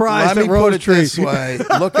be gold. surprised Let at me put Rose it Tree. this way: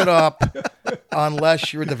 look it up,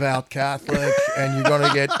 unless you're a devout Catholic, and you're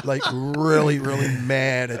gonna get like really, really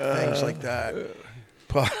mad at things like that.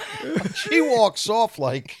 But she walks off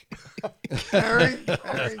like,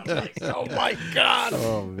 oh my God!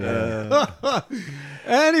 Oh man,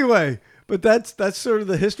 Anyway, but that's sort of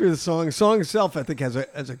the history of the song. The song itself, I think, has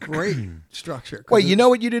a great structure. 'Cause Wait, you know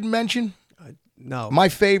what you didn't mention? no, My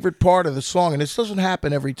favorite part of the song, and this doesn't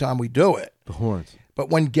happen every time we do it, the horns. but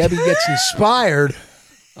when Gebby gets inspired,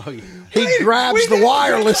 he grabs the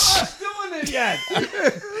wireless. doing it yet.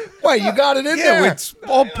 Wait, you got it in Yeah, there? it's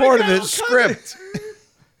all part of the script.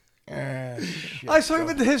 I was talking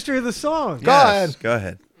about the history of the song. Go ahead. Go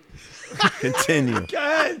ahead. Continue. Go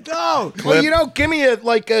ahead, no. Well, you don't give me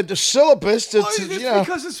the syllabus. To, Well, to, it's you know.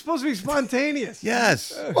 because it's supposed to be spontaneous.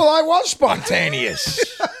 Yes. Well, I was spontaneous.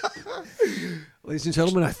 Ladies and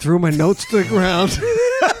gentlemen, I threw my notes to the ground.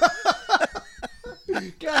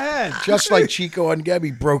 Go ahead. Just like Chico and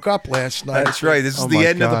Gebby broke up last night. That's right. This is Oh the my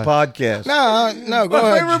end of the God. podcast. No, go My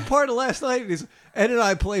ahead. favorite part of last night is Ed and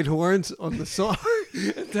I played horns on the song.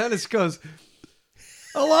 And Dennis goes,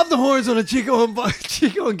 I love the horns on a Chico and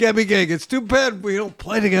Gebby gig. It's too bad we don't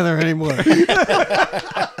play together anymore.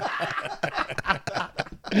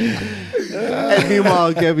 And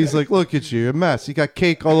meanwhile, Gabby's like, "Look at you, you're a mess. You got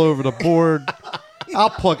cake all over the board. I'll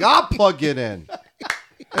plug it in."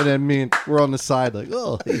 And then we're on the side like,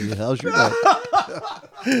 "Oh, hey, how's your night?"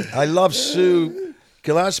 I love Sue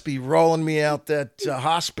Gillespie rolling me out that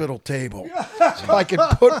hospital table so I can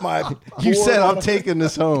put my. You board said on I'm taking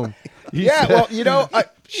this home. You Yeah, said- well,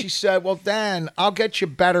 she said, "Well, Dan, I'll get you a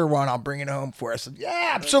better one. I'll bring it home for us." I said,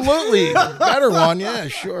 "Yeah, absolutely, better one. Yeah,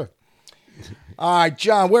 sure." All right,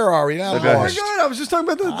 John, where are we now? I'm go ahead. lost. I was just talking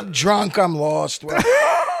about the. I'm drunk. I'm lost. Well,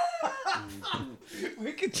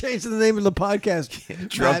 We could change the name of the podcast.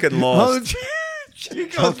 Drunk Matt. and Lost.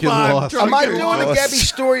 Chico's Drunk and Vibe, Lost. Drunk am I and doing a Lost. Gebby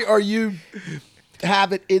story, or you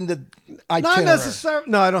have it in the Not itinerary? necessarily.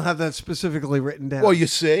 No, I don't have that specifically written down. Well, you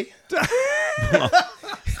see,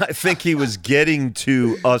 I think he was getting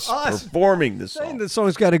to us Us. performing the saying song. the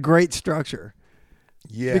song's got a great structure.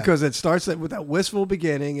 Yeah. Because it starts with that wistful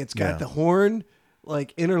beginning. It's got Yeah. the horn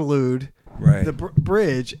like interlude, Right. the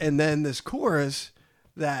bridge, and then this chorus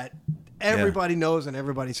that everybody knows and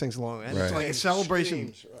everybody sings along. And it's Right. like a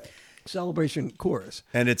celebration chorus.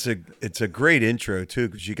 And it's a great intro too,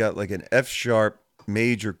 because you got like an F sharp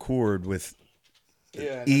major chord with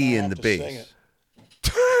E in the bass.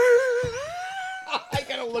 I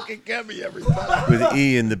gotta look at Gabby every time. With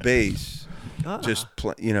E in the bass, just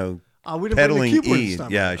we didn't bring the pedaling keyboard E. this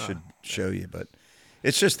time Yeah, around. I should show you, but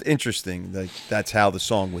it's just interesting. Like that's how the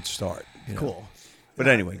song would start. you know. Cool. But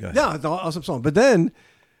anyway, go ahead. No, it's an awesome song. But then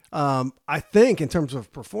I think in terms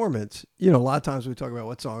of performance, a lot of times we talk about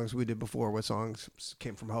what songs we did before, what songs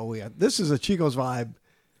came from Holy. This is a Chico's Vibe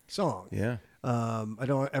song. Yeah. I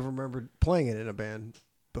don't ever remember playing it in a band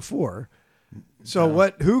before.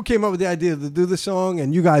 So who came up with the idea to do the song?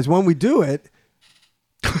 And you guys, when we do it,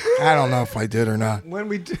 I don't know if I did or not. when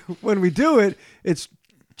we do it, it's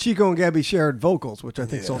Chico and Gabby shared vocals, which I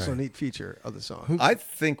think is also a neat feature of the song. I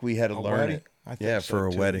think we had to learn wedding? it. I think Yeah, so, for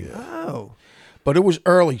a too, wedding. yeah. Oh, But it was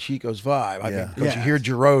early Chico's Vibe. I Yeah. think because Yeah. you hear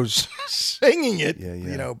Giroux singing it,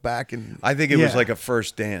 Yeah. back in. I think it was Yeah. like a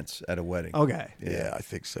first dance at a wedding. okay. Yeah, I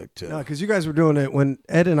think so too. No, because you guys were doing it when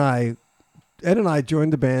Ed and I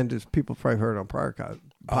joined the band, as people probably heard on prior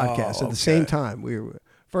podcasts, at the same time. We were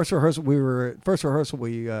first rehearsal.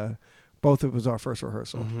 We both it was our first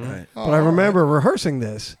rehearsal. Right. But I remember rehearsing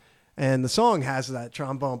this, and the song has that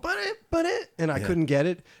trombone, but it, and I couldn't get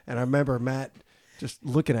it. And I remember Matt just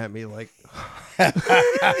looking at me like,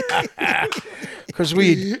 Because we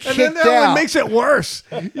had and then kicked that one out. makes it worse,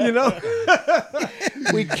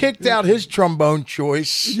 We kicked out his trombone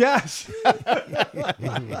choice, Yes.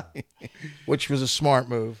 which was a smart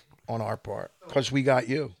move on our part because we got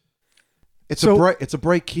you. It's So- a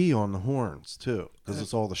break key on the horns too, because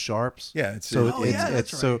it's all the sharps. Yeah, it's So Oh, it's yeah,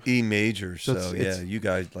 that's it's so E major. So, So yeah, it's-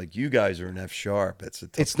 you guys are an F sharp. It's a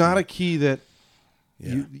tough it's not key. a key that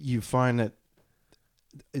Yeah. you find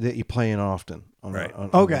that you play in often on, Right.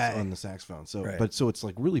 Okay. on the saxophone. So Right. so it's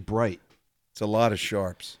like really bright. It's a lot of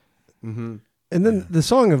sharps. And then the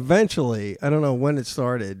song eventually, I don't know when it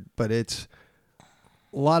started, but it's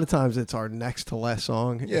a lot of times it's our next to last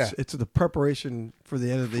song. Yeah. It's the preparation for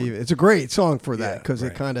the end of the evening. It's a great song for that because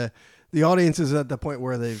right. it kind of, the audience is at the point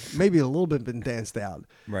where they've maybe a little bit been danced out,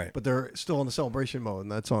 Right. but they're still in the celebration mode,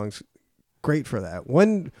 and that song's great for that.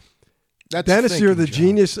 When That's Dennis, you're the thinking, John.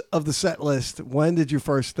 genius of the set list. When did you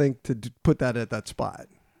first think to put that at that spot?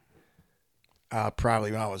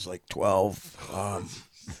 Probably when I was like 12.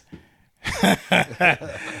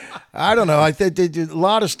 I don't know. I think a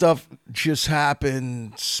lot of stuff just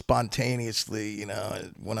happened spontaneously.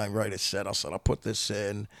 When I write a set, I'll put this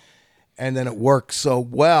in, and then it works so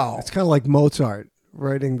well. It's kind of like Mozart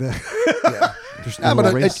writing the. There's Yeah, no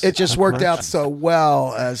but erase- it just no worked out corrections. so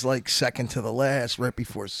well as like second to the last, right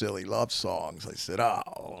before Silly Love Songs. I said,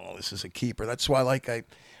 "Oh, this is a keeper." That's why, I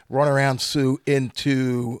run around Sue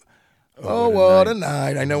into, what a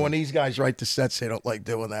night. I know when these guys write the sets, they don't like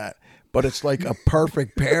doing that, but it's like a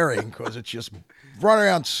perfect pairing because it's just run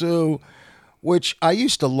around Sue, which I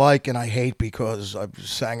used to like and I hate because I've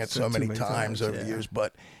sang it so many times over the years,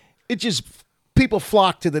 but it just. People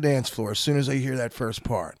flock to the dance floor as soon as they hear that first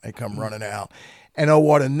part. They come running out. And oh,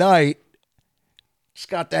 what a night. It's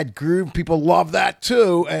got that groove. People love that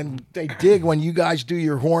too. And they dig when you guys do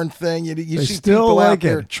your horn thing. You see still people out like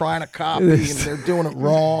there it. trying to copy and they're doing it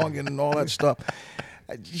wrong and all that stuff.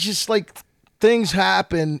 It's just like things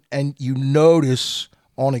happen and you notice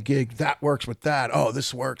on a gig that works with that. Oh,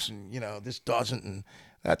 this works and this doesn't. And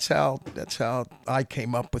that's how I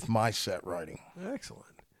came up with my set writing. Excellent.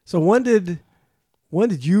 So when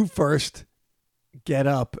did you first get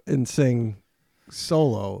up and sing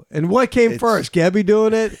solo? And what came first, Gabby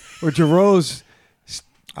doing it or Jerose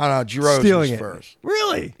I don't know. Giroux stealing was it? first.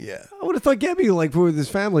 Really? Yeah. I would have thought Gabby, with his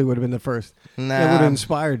family, would have been the first. That Nah. would have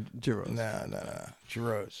inspired Jerose. No.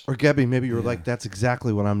 Giroux. Or Gabby, maybe you were like, "That's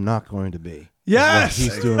exactly what I'm not going to be." Yes! Is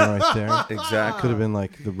what he's doing right there. Exactly. Could have been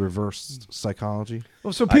like the reverse psychology.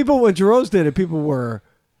 Well, so people, when Jerose did it, people were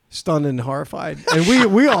stunned and horrified. And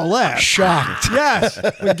we all laughed. Shocked. Yes.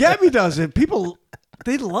 When Gabby does it, people,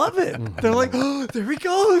 they love it. They're like, oh, there he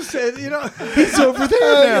goes. And, he's over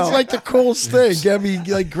there now. It's like the coolest thing. Gabby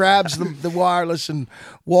grabs the wireless and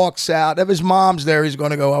walks out. If his mom's there, he's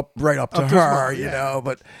going to go right up to to his her, mom, yeah.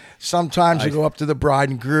 But sometimes you go up to the bride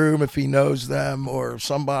and groom if he knows them or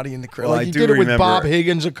somebody in the crowd. Well, Like I you do did it with remember- Bob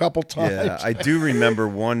Higgins a couple times. Yeah, I do remember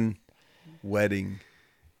one wedding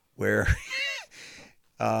where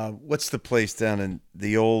What's the place down in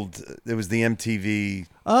the old? It was the MTV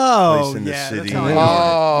Oh, place in the yeah. city. That's how I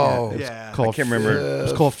Oh. know it. Yeah. Called, I can't remember. It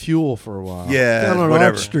was called Fuel for a while. Yeah, Down on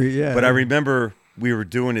whatever. Arch Street, yeah. But I remember we were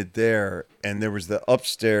doing it there, and there was the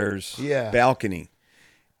upstairs balcony,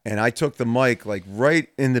 and I took the mic like right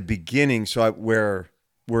in the beginning, so where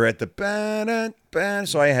we're at the ban,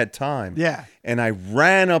 so I had time. Yeah. And I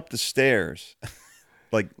ran up the stairs,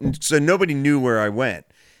 like so nobody knew where I went.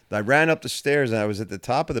 I ran up the stairs, and I was at the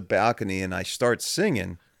top of the balcony, and I start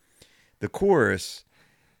singing the chorus,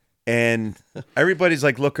 and everybody's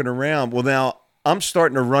like looking around. Well, now I'm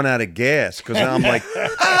starting to run out of gas because I'm like,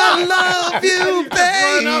 I love you,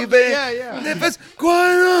 baby. Yeah. If it's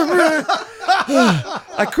quiet,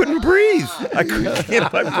 I couldn't breathe. I couldn't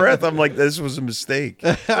get my breath. I'm like, this was a mistake.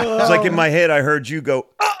 It's like in my head, I heard you go,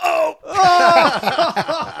 uh-oh.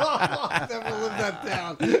 I never lived that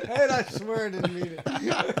down. And I swear I didn't mean it.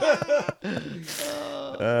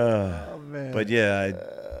 Oh, man. But yeah,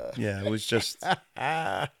 it was just,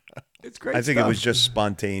 It's great I think stuff. it was just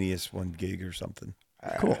spontaneous one gig or something.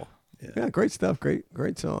 Cool. Yeah, great stuff.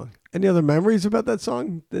 Great song. Any other memories about that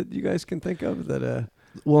song that you guys can think of? That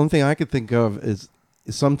One thing I could think of is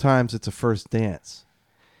sometimes it's a first dance.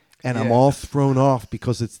 And I'm all thrown off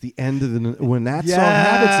because it's the end of the when that song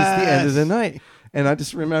happens, it's the end of the night. And I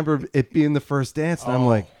just remember it being the first dance, and I'm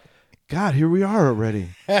like, God, here we are already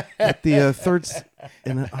at the third.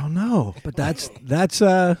 Oh no! But that's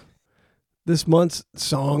this month's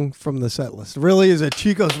song from the set list. It really is a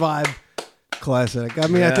Chico's Vibe classic. I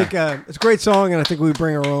mean, I think it's a great song, and I think we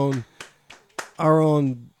bring our own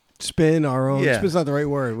spin, our own. Spin's not the right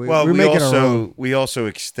word. We make it our own. We also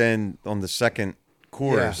extend on the second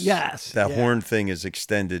chorus. Yes. That horn thing is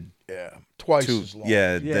extended. Twice as long.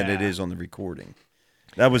 Than it is on the recording.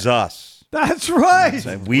 That was us. That's right.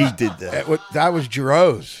 We did that. That was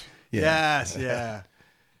Giroux's. Yes. Yeah.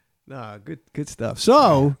 No, good stuff.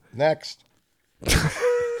 So Next.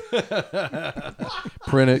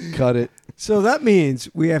 Print it, cut it. So that means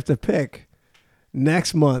we have to pick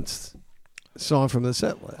next month's song from the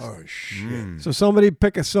set list. Oh, shit. So somebody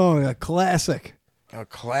pick a song, a classic, A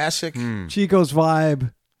classic. Chico's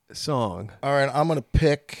Vibe song. All right, I'm going to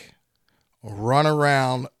pick Run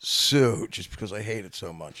Around Sue, just because I hate it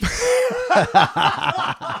so much.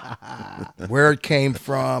 Where it came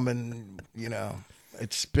from, and,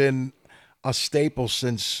 it's been a staple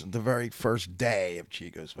since the very first day of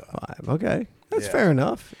Chico's Vibe. Okay. That's fair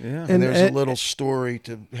enough. Yeah. And there's a little story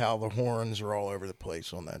to how the horns are all over the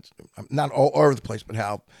place on that. Not all over the place, but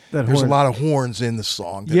how there's a lot of horns in the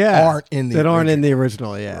song that aren't in the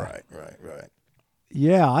original. Yeah. Right.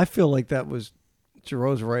 Yeah, I feel like that was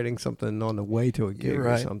Giroux's writing something on the way to a gig You're or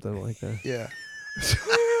right. something like that. Yeah.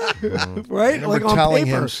 Right? Like on telling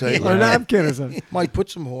paper him, say, or a napkin or something. Might put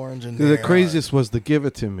some horns in there. The craziest was the Give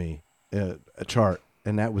It To Me a chart,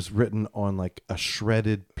 and that was written on like a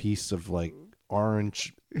shredded piece of like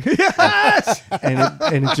orange. Yes! and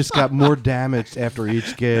it just got more damaged after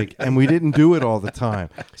each gig, and we didn't do it all the time,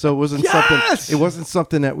 so it wasn't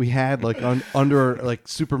something that we had like under like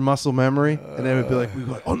super muscle memory, and then we'd be like,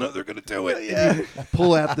 oh no, they're gonna do it. And you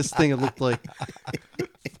pull out this thing, it looked like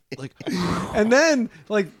and then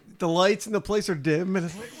like the lights in the place are dim, and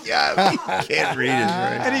it's like, You can't read it,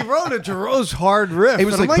 right? and he wrote a Giroux's hard riff. it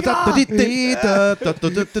was and like, I'm it's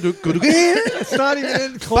not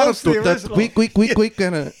even close to the original. quick,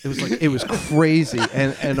 and it was crazy,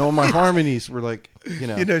 and all my harmonies were like,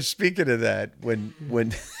 Speaking of that, when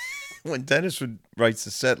Dennis writes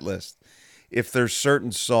the set list, if there's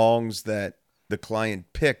certain songs that the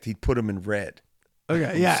client picked, he'd put them in red.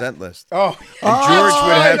 Okay, The yeah. set list. Oh, And George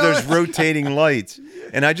would have those rotating lights.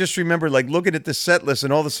 And I just remember like looking at the set list,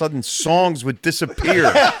 and all of a sudden songs would disappear.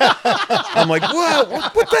 I'm like, whoa,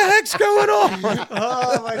 what the heck's going on?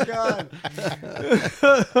 Oh my god.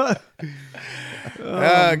 oh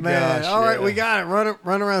Man. gosh. All right, yeah. we got it.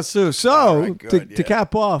 Run around Sue. So right, good, to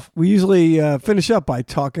cap off, we usually finish up by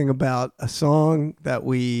talking about a song that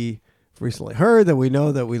we recently heard, that we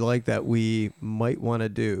know, that we like, that we might want to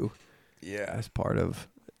do as part of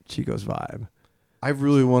Chico's Vibe. I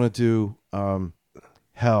really want to do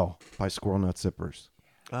Hell by Squirrel Nut Zippers.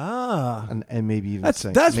 And maybe even That's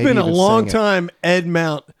sing. that's maybe been a even long sing it. time Ed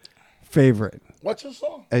Mount favorite. What's the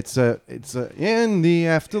song? It's a in the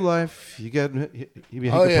afterlife. You get you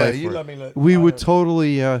Oh, yeah, play you for let it. me let- We I would heard.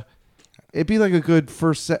 totally. It'd be like a good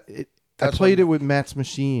first set. I That's played what- it with Matt's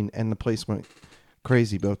Machine, and the place went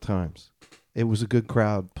crazy both times. It was a good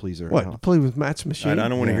crowd pleaser. What? Play with Matt's Machine? I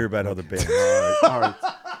don't want to hear about other bands. All right.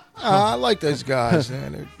 I like those guys.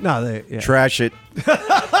 Man. No, they. Yeah. Trash it.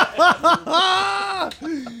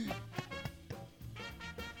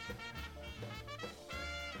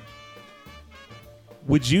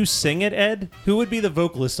 Would you sing it, Ed? Who would be the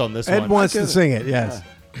vocalist on this Ed one? wants to sing it. Yes.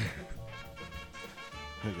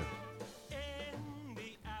 Here you go.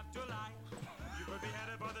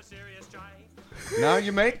 Now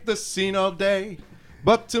you make the scene all day,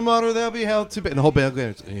 but tomorrow they'll be held to be. And the whole band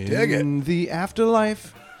goes, in the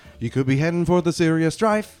afterlife, you could be heading for the serious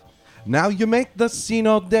strife. Now you make the scene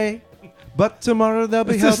all day, but tomorrow they'll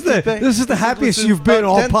be held to pay. This is the happiest you've been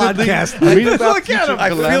all podcast. Look at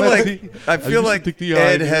him. I feel like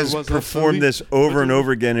Ed has performed this over and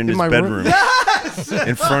over again in his my bedroom,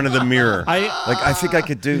 in front of the mirror. I think I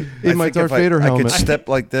could do In my Darth Vader I helmet. could step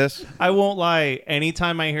like this. I won't lie.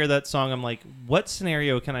 Anytime I hear that song, I'm like, what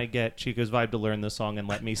scenario can I get Chico's Vibe to learn this song and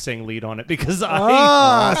let me sing lead on it? Because See?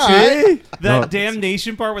 that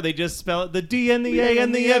damnation part where they just spell it, the D and the A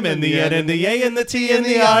and the M and the N and the A and the T and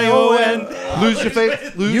the I-O-N. Lose your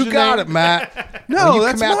faith. Lose You your got name. it, Matt. No, you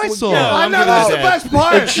that's come out my with- song. Yeah, I I'm know good that's at the that. best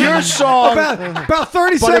part. It's your song. About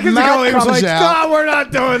 30 But if seconds Matt ago, he was comes like, out- "No, we're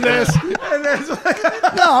not doing this." And then it's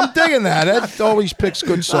like, No, I'm digging that. Ed always picks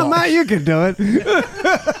good "Oh, songs. Matt, you can do it."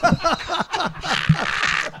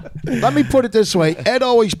 Let me put it this way. Ed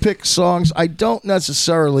always picks songs I don't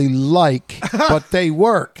necessarily like, but they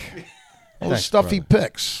work. All the Thanks, stuff he brother.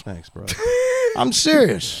 picks. Thanks, bro. I'm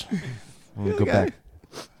serious. I'm gonna go back.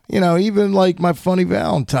 You know, even like My Funny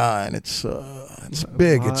Valentine. It's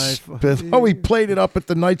big. Oh, we played it up at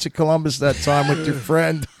the Knights of Columbus that time with your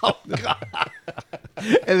friend.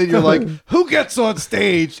 And then you're like, who gets on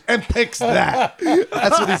stage and picks that?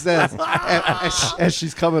 That's what he says as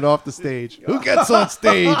she's coming off the stage. Who gets on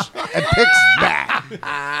stage and picks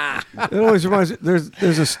that? It always reminds me.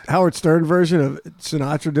 There's a Howard Stern version of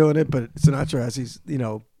Sinatra doing it, but Sinatra, as he's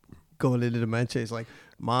going into dementia, he's like,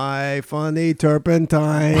 "My funny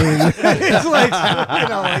turpentine." It's like,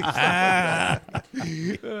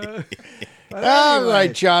 All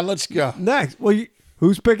right, John, let's go. Next, well,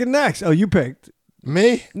 who's picking next? Oh, you picked.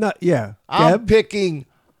 Me? Yeah. I'm Geb? picking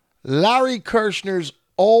Larry Kirshner's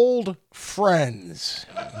Old Friends.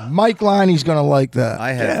 Mike Liney's going to like that.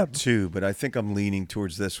 I have two, but I think I'm leaning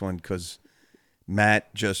towards this one because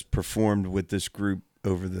Matt just performed with this group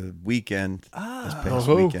over the weekend, this past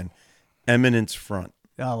weekend. Eminence Front.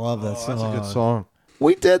 I love that song. That's a good song.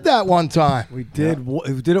 We did that one time. We did.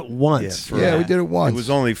 We did it once. Yeah, we did it once. It was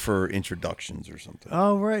only for introductions or something.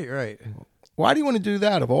 Oh, right. Why do you want to do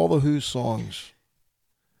that of all the Who songs?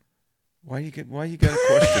 Why you got a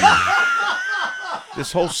question?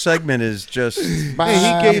 This whole segment is just.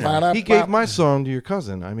 Hey, he gave my song to your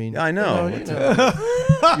cousin. I mean, I know.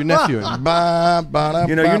 Your nephew.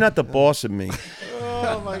 You're not the boss of me.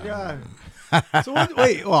 Oh my God. So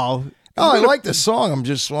wait. Well. Oh, I like the song. I'm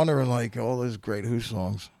just wondering, like, all those great Who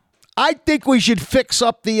songs. I think we should fix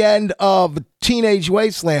up the end of Teenage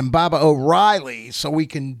Wasteland, Baba O'Reilly, so we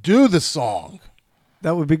can do the song.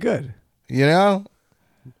 That would be good. You know?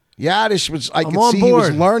 Yadish was, I I'm could on see he was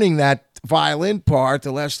board. learning that violin part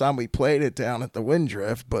the last time we played it down at the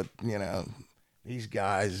Windrift, but, these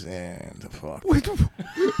guys, the fuck. What do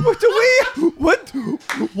we? What?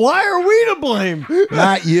 Why are we to blame?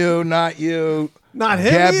 Not you. Not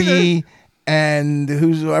him Gabby either. and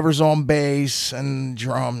whoever's on bass and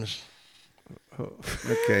drums.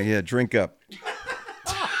 Okay, yeah, drink up.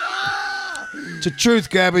 It's the truth,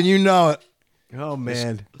 Gabby. You know it. Oh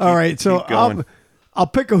man. All right. So keep going. I'll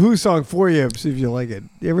pick a Who song for you. See if you like it.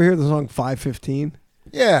 You ever hear the song 515?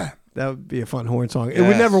 Yeah. That would be a fun horn song. It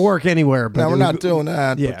would never work anywhere. But No, we're it not would- doing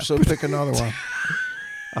that. Yeah. So pick another one.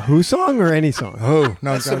 A Who song or any song? Who?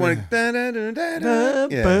 No, That's the one.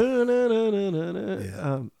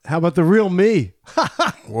 Yeah. How about The Real Me?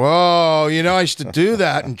 Whoa, I used to do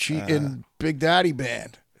that in Big Daddy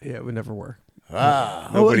Band. Yeah, it would never work. Ah.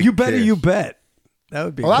 Oh, Nobody You Better cares. You Bet. That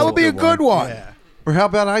would be Well, that cool. would be a good one. Yeah. Or how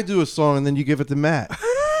about I do a song and then you give it to Matt?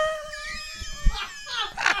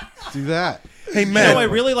 Do that. Hey, You Matt. know, I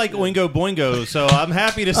really like Oingo Boingo, so I'm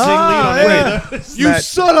happy to sing lead on yeah. any of those. You Matt.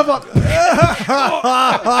 son of a... Matt,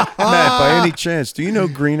 by any chance, do you know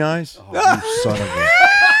Green Eyes? You son of a.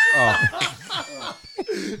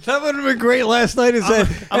 That would have been great last night.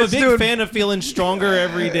 I'm a big fan of feeling stronger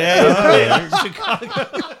every day.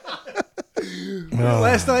 Chicago.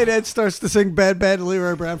 Last night, Ed starts to sing Bad Bad to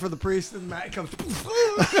Leroy Brown for the Priest, and Matt comes...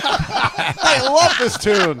 I love this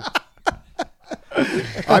tune.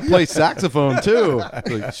 I play saxophone too.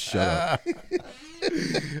 Like, shut up.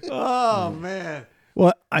 Oh, man.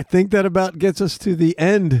 Well, I think that about gets us to the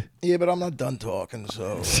end. Yeah, but I'm not done talking,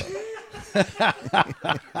 so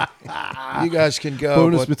you guys can go.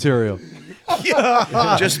 Bonus but- material.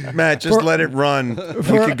 Matt, just let it run. We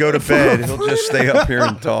could go to bed. He'll just stay up here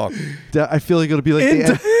and talk. I feel like it'll be like the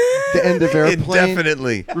end. the end of Airplane.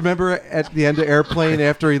 Indefinitely. Remember at the end of Airplane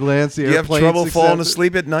after he lands the You have airplane? trouble falling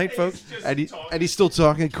asleep at night, folks? And he's still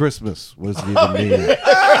talking Christmas. What does it even mean?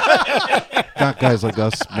 Not guys like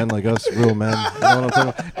us, men like us, real men. You know what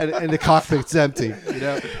I'm talking about? And the cockpit's empty. You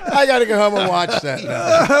know? I got to go home and watch that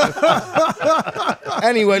now.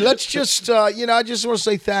 Anyway, let's just, I just want to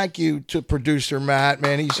say thank you to producer Matt,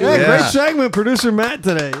 man. He's Yeah, here great segment, producer Matt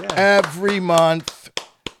today. Yeah. every month,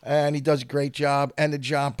 and he does a great job. And to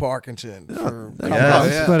John Parkinson for coming up.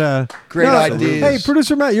 Yeah. But Great ideas. Hey,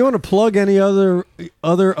 producer Matt, you want to plug any other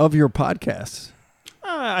of your podcasts?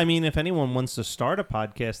 I mean, if anyone wants to start a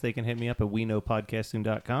podcast, they can hit me up at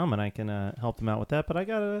weknowpodcasting.com, and I can help them out with that. But I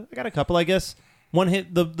got a couple, I guess. One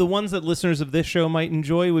hit the ones that listeners of this show might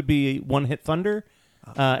enjoy would be One Hit Thunder.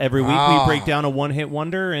 Every week we break down a one-hit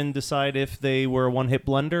wonder and decide if they were a one-hit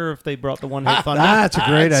blunder or if they brought the one-hit thunder. That's a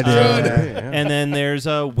great idea. And then there's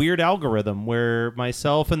a Weird Algorithm where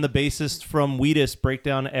myself and the bassist from Wheatus break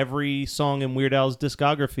down every song in Weird Al's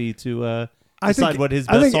discography to decide what his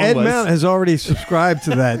best song Ed was. Mount has already subscribed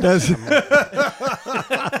to that. That's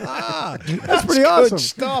pretty awesome. Good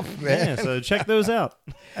stuff, man. Yeah, so check those out.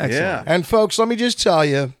 Yeah. And folks, let me just tell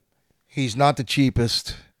you, he's not the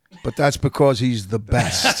cheapest, but that's because he's the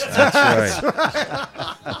best. That's right.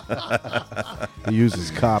 He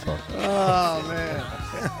uses copper. Oh, man.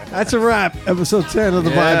 That's a wrap. Episode 10 of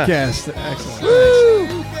the Yeah. podcast.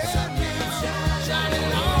 Excellent.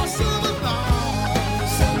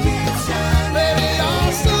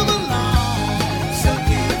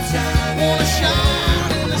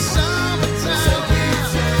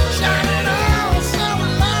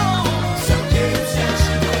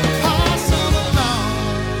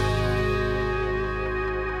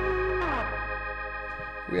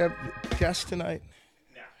 We have guests tonight?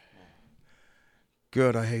 No.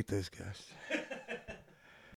 Good. I hate those guests.